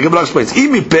Zerah? The Gemara explains,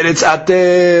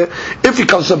 if he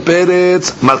comes from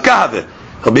Peretz, Malkah,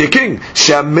 he'll be a king.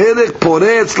 Shamelech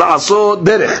Poretz la'asod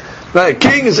derech. Right, a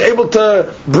king is able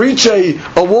to breach a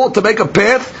wall to make a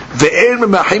path.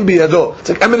 It's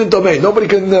like eminent domain. Nobody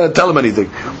can tell him anything.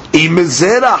 But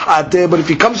if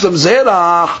he comes from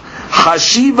Zerach,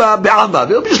 Hashiva be'amad,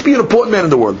 he'll just be an important man in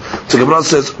the world. So Gemara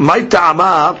says, "My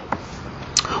ta'ama."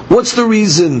 What's the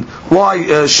reason why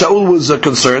Shaul was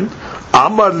concerned?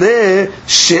 Amar le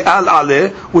she'al ale,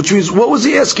 which means what was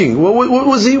he asking? What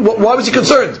was he? Why was he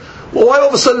concerned? Well, why all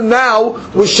of a sudden now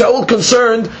was Shaul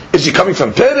concerned? Is he coming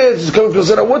from Peretz? Is he coming from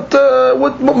Zerah? What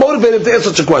motivated him to answer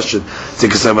such a question?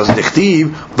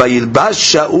 Vayilbash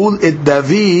Shaul et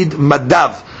David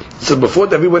madav. So before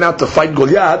David went out to fight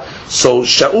Goliath, so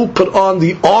Shaul put on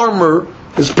the armor,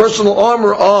 his personal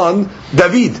armor on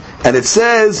David, and it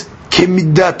says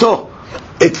kimidato.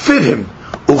 It fit him.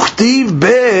 Uchtiv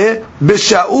be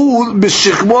Shaul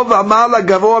b'shechmo v'amar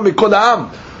lagavoa mikol ha'am.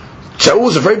 Shaul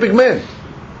was a very big man.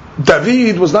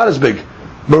 David was not as big.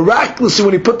 Miraculously,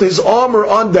 when he put his armor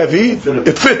on David,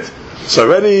 it fit. So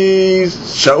already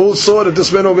Shaul saw that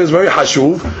this man over is very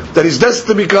hashuv, that he's destined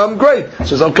to become great. He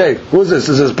says, okay, who is this?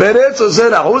 Is this Peretz or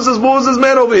Zerah? Who is this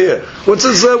man over here? What's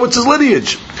his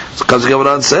lineage? So Kaz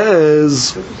Gavran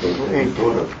says,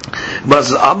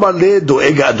 Amar le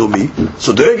doeg adomi.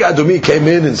 So doeg adomi came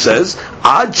in and says,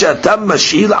 Ad she'atam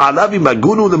mashil alav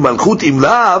imagunu lemalchut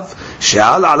imlav,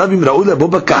 she'al alav imra'u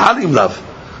leboba kahal imlav.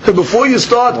 Before you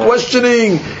start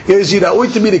questioning, is he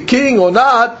ra'ui to be the king or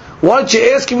not, why don't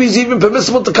you ask if he's even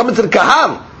permissible to come into the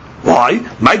kahal? Why?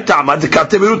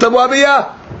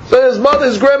 So his mother,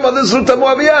 his grandmother is Ruth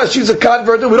Moabiyah. She's a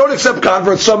convert. We don't accept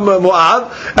converts from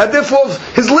Moab, and therefore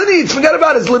his lineage. Forget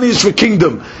about his lineage for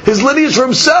kingdom. His lineage for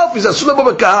himself. He's Asur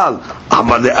Labo B'Kahal.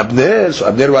 Amar le'Abner. So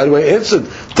Abner right away answered.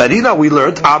 Tarina, we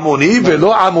learned Amoni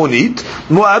velo Amonit,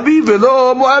 Moabi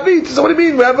velo Moabit. So what do you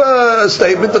mean? We have a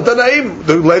statement that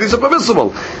the ladies are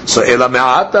permissible. So Ela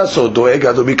Me'ata. So Doeg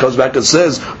Adomi comes back and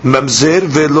says Mamzer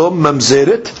velo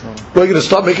Mamzeret. We're going to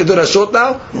start making the Rashot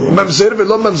now. Mamzer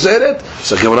velo Mamzeret.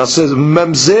 So Gemara says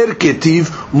Mamzer ketiv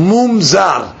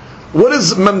Mumzar. What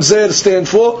does Mamzer stand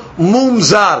for?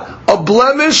 Mumzar, a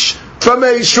blemish from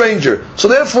a stranger. So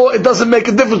therefore, it doesn't make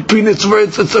a difference between if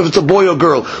it's a boy or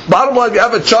girl. Bottom line, if you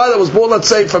have a child that was born, let's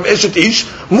say, from Eshet Ish,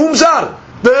 Mumzar,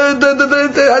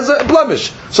 it has a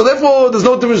blemish. So therefore, there's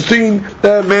no difference between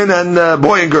man and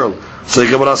boy and girl. So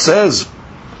the Gemara says,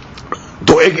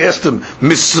 Doeg asked him,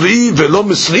 Misri velo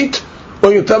Misrit?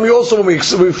 Well, you tell me also when we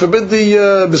forbid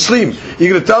the Muslim, you're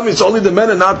going to tell me it's only the men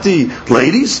and not the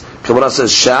ladies? Gemara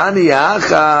says, Shani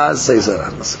acha says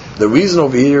the reason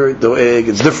over here, Doeg,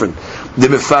 it's different. The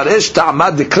mefaresh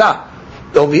ta'amad dekla.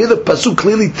 Over here, the pasuk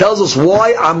clearly tells us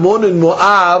why Ammon and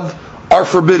Moab are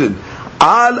forbidden.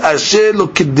 Al asher lo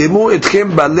kiddemu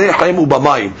etchem balehem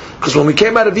ubamayim. Because when we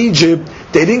came out of Egypt,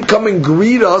 they didn't come and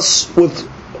greet us with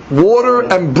water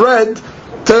and bread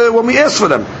when we asked for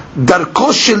them.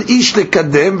 Darko shel ish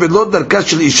lekadem velo darka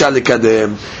shel isha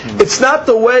lekadem. It's not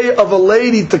the way of a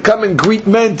lady to come and greet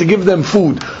men to give them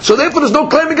food. So therefore there's no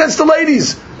claim against the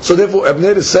ladies. So therefore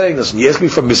Abner is saying, listen, you ask me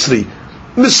for Misri.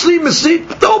 Misri,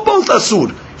 they're both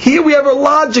Asur. Here we have a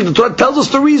logic. The Torah tells us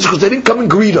the reason, because they didn't come and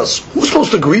greet us. Who's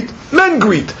supposed to greet? Men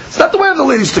greet. It's not the way of the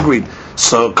ladies to greet.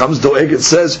 So comes Doeg and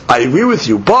says, I agree with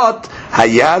you, but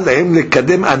Haya lehem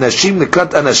lekadem anashim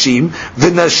lekrat anashim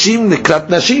v'nashim lekrat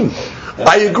nashim.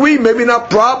 I agree, maybe not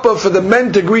proper for the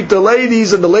men to greet the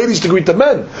ladies and the ladies to greet the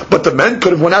men, but the men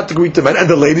could have went out to greet the men and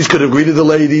the ladies could have greeted the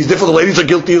ladies. Therefore the ladies are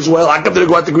guilty as well. How come they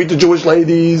go out to greet the Jewish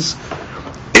ladies?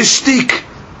 Ishtik.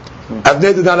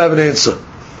 Avnei did not have an answer.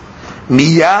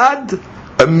 Miyad,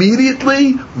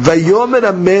 immediately, Vayomer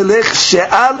HaMelech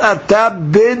she'al ata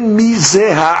ben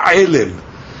mizeh ha'elim.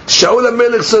 Shaul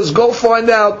HaMelech says, go find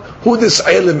out who this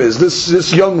elim is,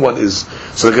 this young one is.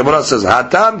 So the Gemara says,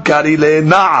 Hatam kari le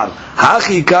na'ar,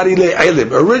 hachi kari le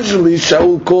elim. Originally,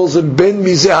 Shaul calls him ben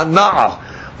mizeh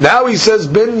ha'na'ar. Now he says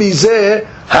ben mizeh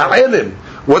ha'elim.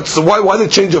 Why the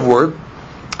change of word?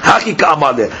 Haki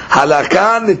ka'amale,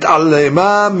 halakan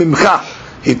nit'alema mimcha.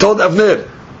 He told Avner,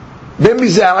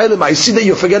 I see that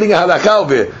you're forgetting a halakha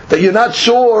over here, that you're not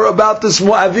sure about this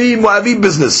Moavi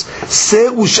business. Se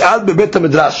ush'al bebet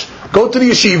midrash. Go to the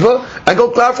yeshiva and go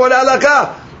clarify the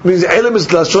halakha. Means ilm is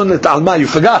lashon letalma. You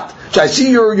forgot. So I see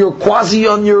you're quasi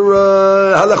on your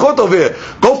halachot over here.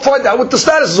 Go find out what the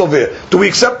status is over here. Do we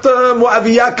accept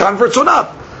Moaviyah converts or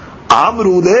not?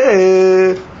 Amru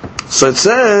le. So it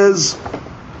says,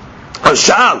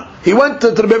 Sha'al. He went to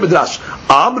the Beit Midrash.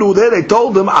 Amru there, they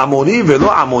told him, Amoni velo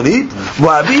Amonit,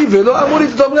 Moabi velo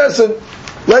Amonit. Tom, listen,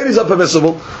 ladies are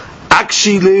permissible.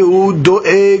 Akshi lehu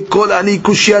doeg kol ani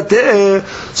kushyateh.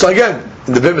 So again,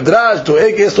 in the Beit Midrash,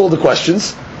 Doeg asked all the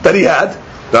questions that he had.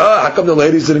 How come the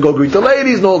ladies didn't go greet the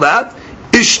ladies and all that?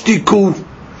 Ishtiku.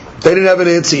 They didn't have an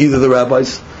answer either, the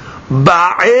rabbis.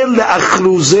 Ba'el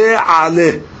le'achruzeh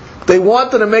aleh. They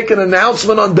wanted to make an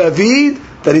announcement on David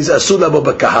that he's Asur Labo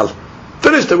B'Kahal.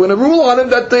 Finished. They're going to rule on him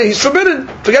that he's forbidden.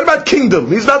 Forget about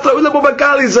kingdom. He's not Asur Labo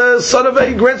B'Kahal. He's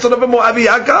a grandson of a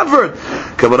Moabiyah convert.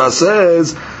 Gemara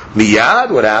says,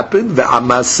 Miyad, what happened?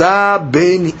 Ve'amasa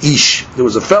ben Ish. There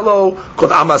was a fellow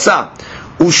called Amasa.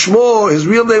 Ushmo, his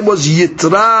real name was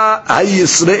Yitra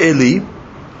HaYisraeli.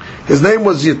 His name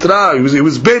was Yitra. He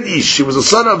was Ben Ish. He was a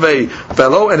son of a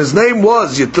fellow, and his name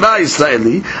was Yitra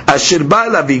Yisraeli. Asher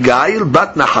ba'al Abigail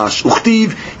bat Nahash.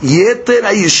 Uchtiv Yeter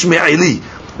HaYishmaeli.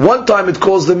 One time it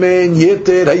calls the man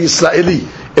Yeter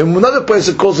HaYisraeli. In another place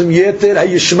it calls him Yeter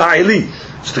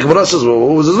HaYishmaeli. So the Gemara says, well,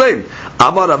 what was his name?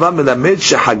 Amar Rava Melamed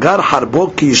shehagar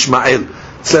harbo ki Yishmael.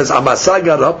 Says Amasa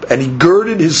got up and he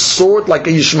girded his sword like a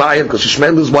Yishmael, because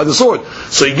Yishmael lives by the sword.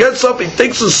 So he gets up, he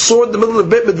takes his sword in the middle of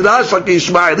the Beit Midrash like a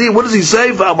Yishmaeli. What does he say?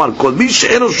 Anybody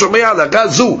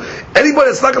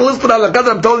that's not going to listen to the halakha that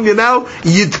I'm telling you now,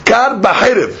 Yidkar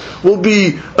Bahirev, will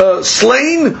be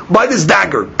slain by this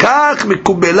dagger. I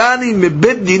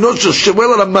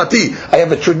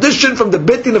have a tradition from the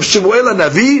Beit Din of Shemuel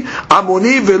Navi,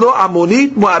 Amoni velo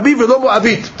Amonit, Moabi velo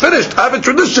Moabit. Finished. I have a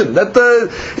tradition that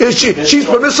she's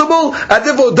permissible, and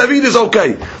therefore David is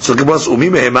okay. So the Gemara says, Umi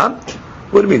meheman?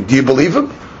 What do you mean? Do you believe him?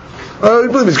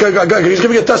 He's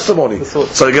giving a testimony. So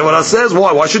the Gemara says,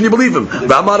 why? Why shouldn't you believe him?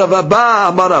 V'amarav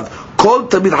abba amarav kol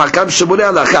tamid hakam shemoleh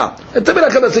halakha. And tamid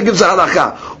hakam that gives a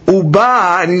halakha.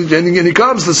 Uba, and he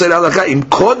comes to say the halakha, im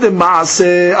kodem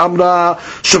ma'aseh amra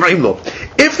shom'im lo.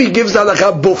 If he gives the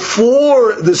halakha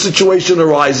before the situation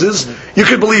arises, you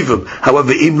can believe him.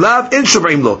 However, im lav in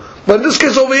shom'im lo. But in this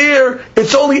case over here,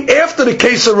 it's only after the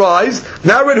case arises,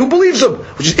 now read who believes him.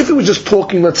 Which is, if he was just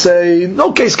talking, let's say,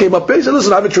 no case came up, he said,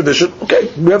 listen, I have a tradition,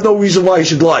 okay, we have no reason why he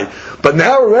should lie. But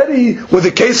now already, when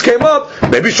the case came up,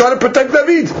 maybe he's trying to protect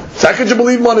David. So how could you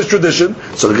believe him on his tradition?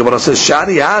 So the Gemara says,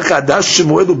 Shani ha'chadash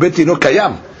shemuelu betino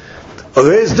kayam. Oh,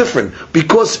 it is different,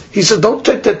 because he said, don't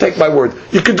take my word.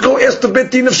 You could go ask the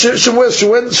Bet Din of Shemuel.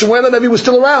 Shemuel and Navi was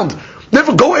still around.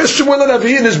 Never go ask Shemuel and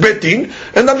Navi in his Bet Din,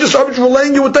 and I'm just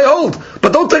relaying you what they hold.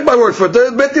 But don't take my word for it.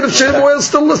 The Bet Din of Shemuel is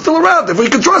still around, if we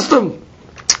can trust him.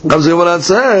 Comes the Gemara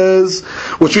says,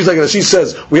 which means like she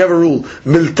says, we have a rule,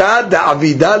 Miltad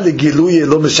da'avida legiluye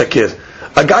lo meshakir.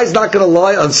 A guy's not going to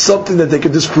lie on something that they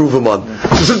can disprove him on.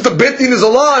 So since the Bet Din is a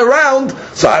lie around,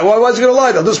 so why is he going to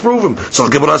lie? They'll disprove him. So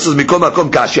the Gemara says, Mikol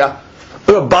makom kasha.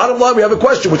 Bottom line, we have a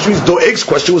question, which means Doeg's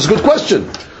question was a good question.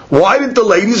 Why didn't the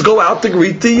ladies go out to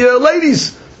greet the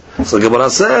ladies? So the Gemara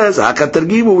says,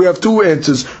 we have two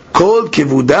answers. Kol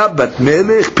kivuda bat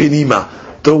melech pinima.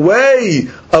 The way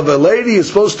of a lady is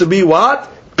supposed to be what?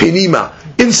 Pinima.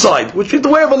 Inside. Which means the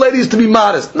way of a lady is to be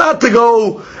modest, not to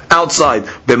go outside.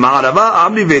 Right?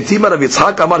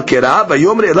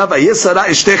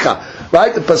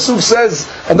 The pasuk says,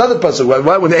 another pasuk,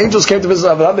 right? When the angels came to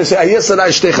visit Abraham, they say, Ayeh Sarah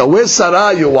ishtecha. Where's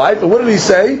Sarah, your wife? And what did he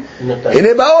say?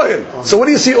 Hine ba'ohel. So what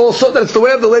do you see also? That it's the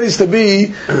way of the ladies to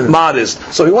be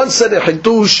modest. So he once said a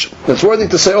hitush that's worthy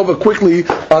to say over quickly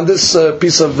on this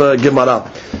piece of Gemara.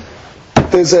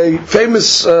 There's a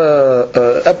famous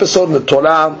episode in the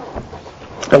Torah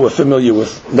that we're familiar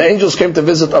with. The angels came to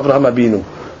visit Avraham Abinu.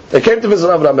 They came to visit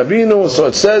Avraham Abinu, so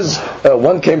it says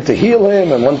one came to heal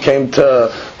him, and one came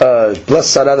to bless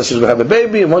Sarah that she's going to have a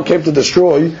baby, and one came to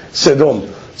destroy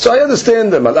Sodom. So I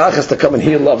understand the Malach has to come and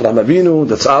heal Avraham Abinu,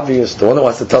 that's obvious. The one who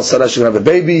has to tell Sarah she's going to have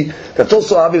a baby, that's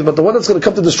also obvious. But the one that's going to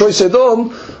come to destroy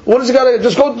Sodom, what does he got to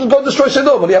just go destroy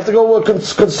Sodom? But you have to go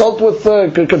consult with,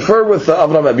 confer with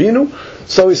Avraham Abinu.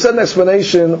 So he said an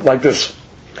explanation like this.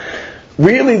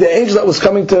 Really, the angel that was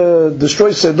coming to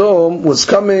destroy Sodom was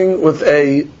coming with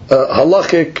a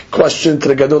halachic question to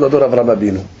the Gadol Ador Avraham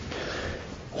Abinu.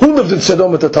 Who lived in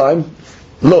Sodom at the time?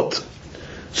 Lot.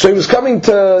 So he was coming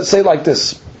to say like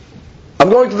this: I'm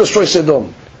going to destroy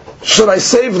Sodom. Should I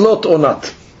save Lot or not?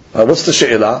 What's the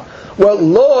she'elah? Well,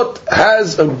 Lot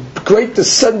has a great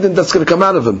descendant that's going to come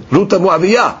out of him, Ruth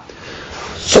Moaviyah.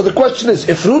 So the question is,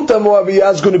 if Ruth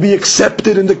Moaviyah is going to be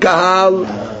accepted in the Kahal,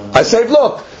 I save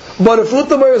Lot. But if Ruth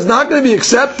Moaviyah is not going to be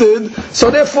accepted, so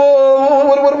therefore,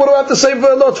 what do I have to save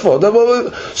Lot for?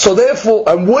 So therefore,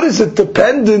 and what is it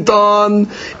dependent on?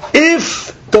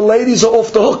 If the ladies are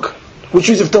off the hook. Which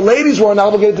means if the ladies weren't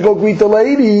obligated to go greet the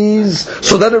ladies,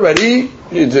 so then already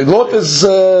Lot is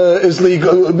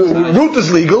legal, Ruth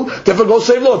is legal, therefore go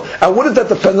save Lot. And what does that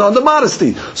depend on? The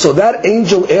modesty. So that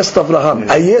angel asked Avraham,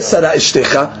 Ayeh Sarah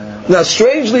ishtecha. Now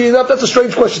strangely enough, that's a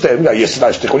strange question to him. Ayeh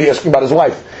Sarah ishtecha. What are you asking about his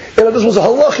wife? This was a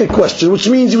halachic question, which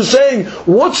means he was saying,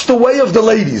 what's the way of the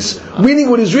ladies? Meaning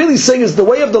what he's really saying is the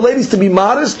way of the ladies to be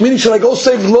modest, meaning should I go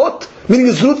save Lot? Meaning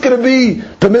is Ruth going to be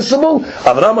permissible?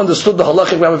 Avraham understood the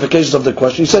halachic ramifications of the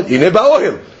question. He said, Hine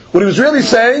ba'ohel. What he was really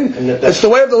saying, it's the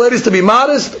way of the ladies to be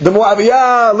modest, the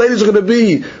Moaviyah ladies are going to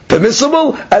be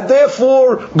permissible, and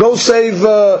therefore go save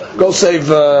Lot.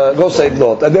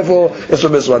 And therefore it's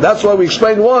permissible. That's why we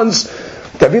explained once,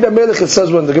 David HaMelech, it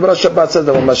says when the Gemara Shabbat says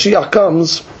that when Mashiach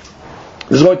comes,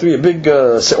 there's going to be a big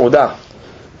Seudah.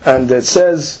 And it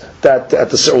says that at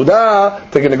the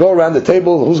Seudah, they're going to go around the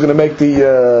table, who's going to make the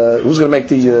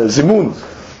Zimun?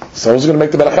 So who's going to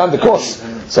make the Barakah, the course?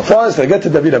 So far as they get to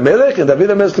David HaMelech, and David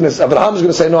HaMelech Abraham is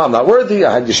going to say, no, I'm not worthy,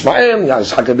 I had Yishmael,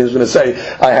 Yitzchak is going to say,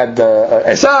 I had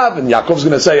Esav, and Yaakov's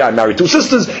going to say, I married two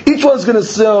sisters. Each one's going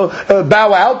to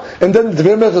bow out, and then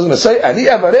David HaMelech is going to say, Ani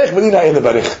avarech, v'ni na'el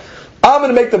avarech. I'm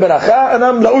going to make the beracha, and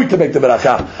I'm la'ui to make the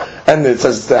beracha. And it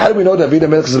says, how do we know that David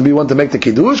HaMelech is going to be one to make the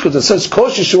kiddush? Because it says,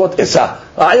 Kosh Yeshuot Esa.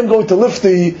 I am going to lift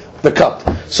the cup.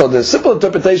 So the simple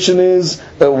interpretation is,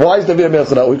 why is David HaMelech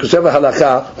la'ui? Because you have a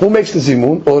halacha, who makes the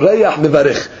zimun? Oreyah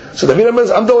mevarich. So David HaMelech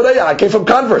says, I'm the Oreyah, I came from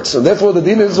converts. So therefore the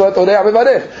din is what? Oreyah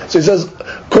mevarich. So he says,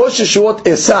 Kosh Yeshuot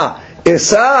Esa.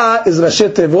 Esa is Rashi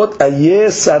Tevot Aye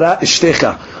Sara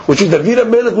Ishtecha, which is David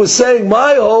Melech was saying,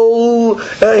 my whole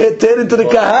heter into the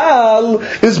Kahal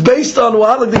is based on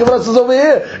what? Like the Gemara says over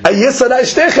here, Aye Sara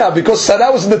Ishtecha, because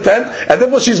Sarah was in the tent, and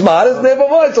therefore she's Maharis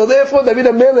Yevamot. So therefore David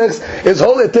Melech's his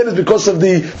whole heter is because of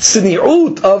the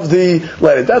tzniut of the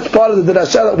wedding. That's part of the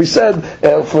Drasha that we said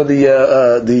for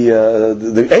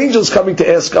the angels coming to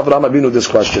ask Avraham Avinu this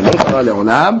question.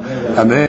 Amen.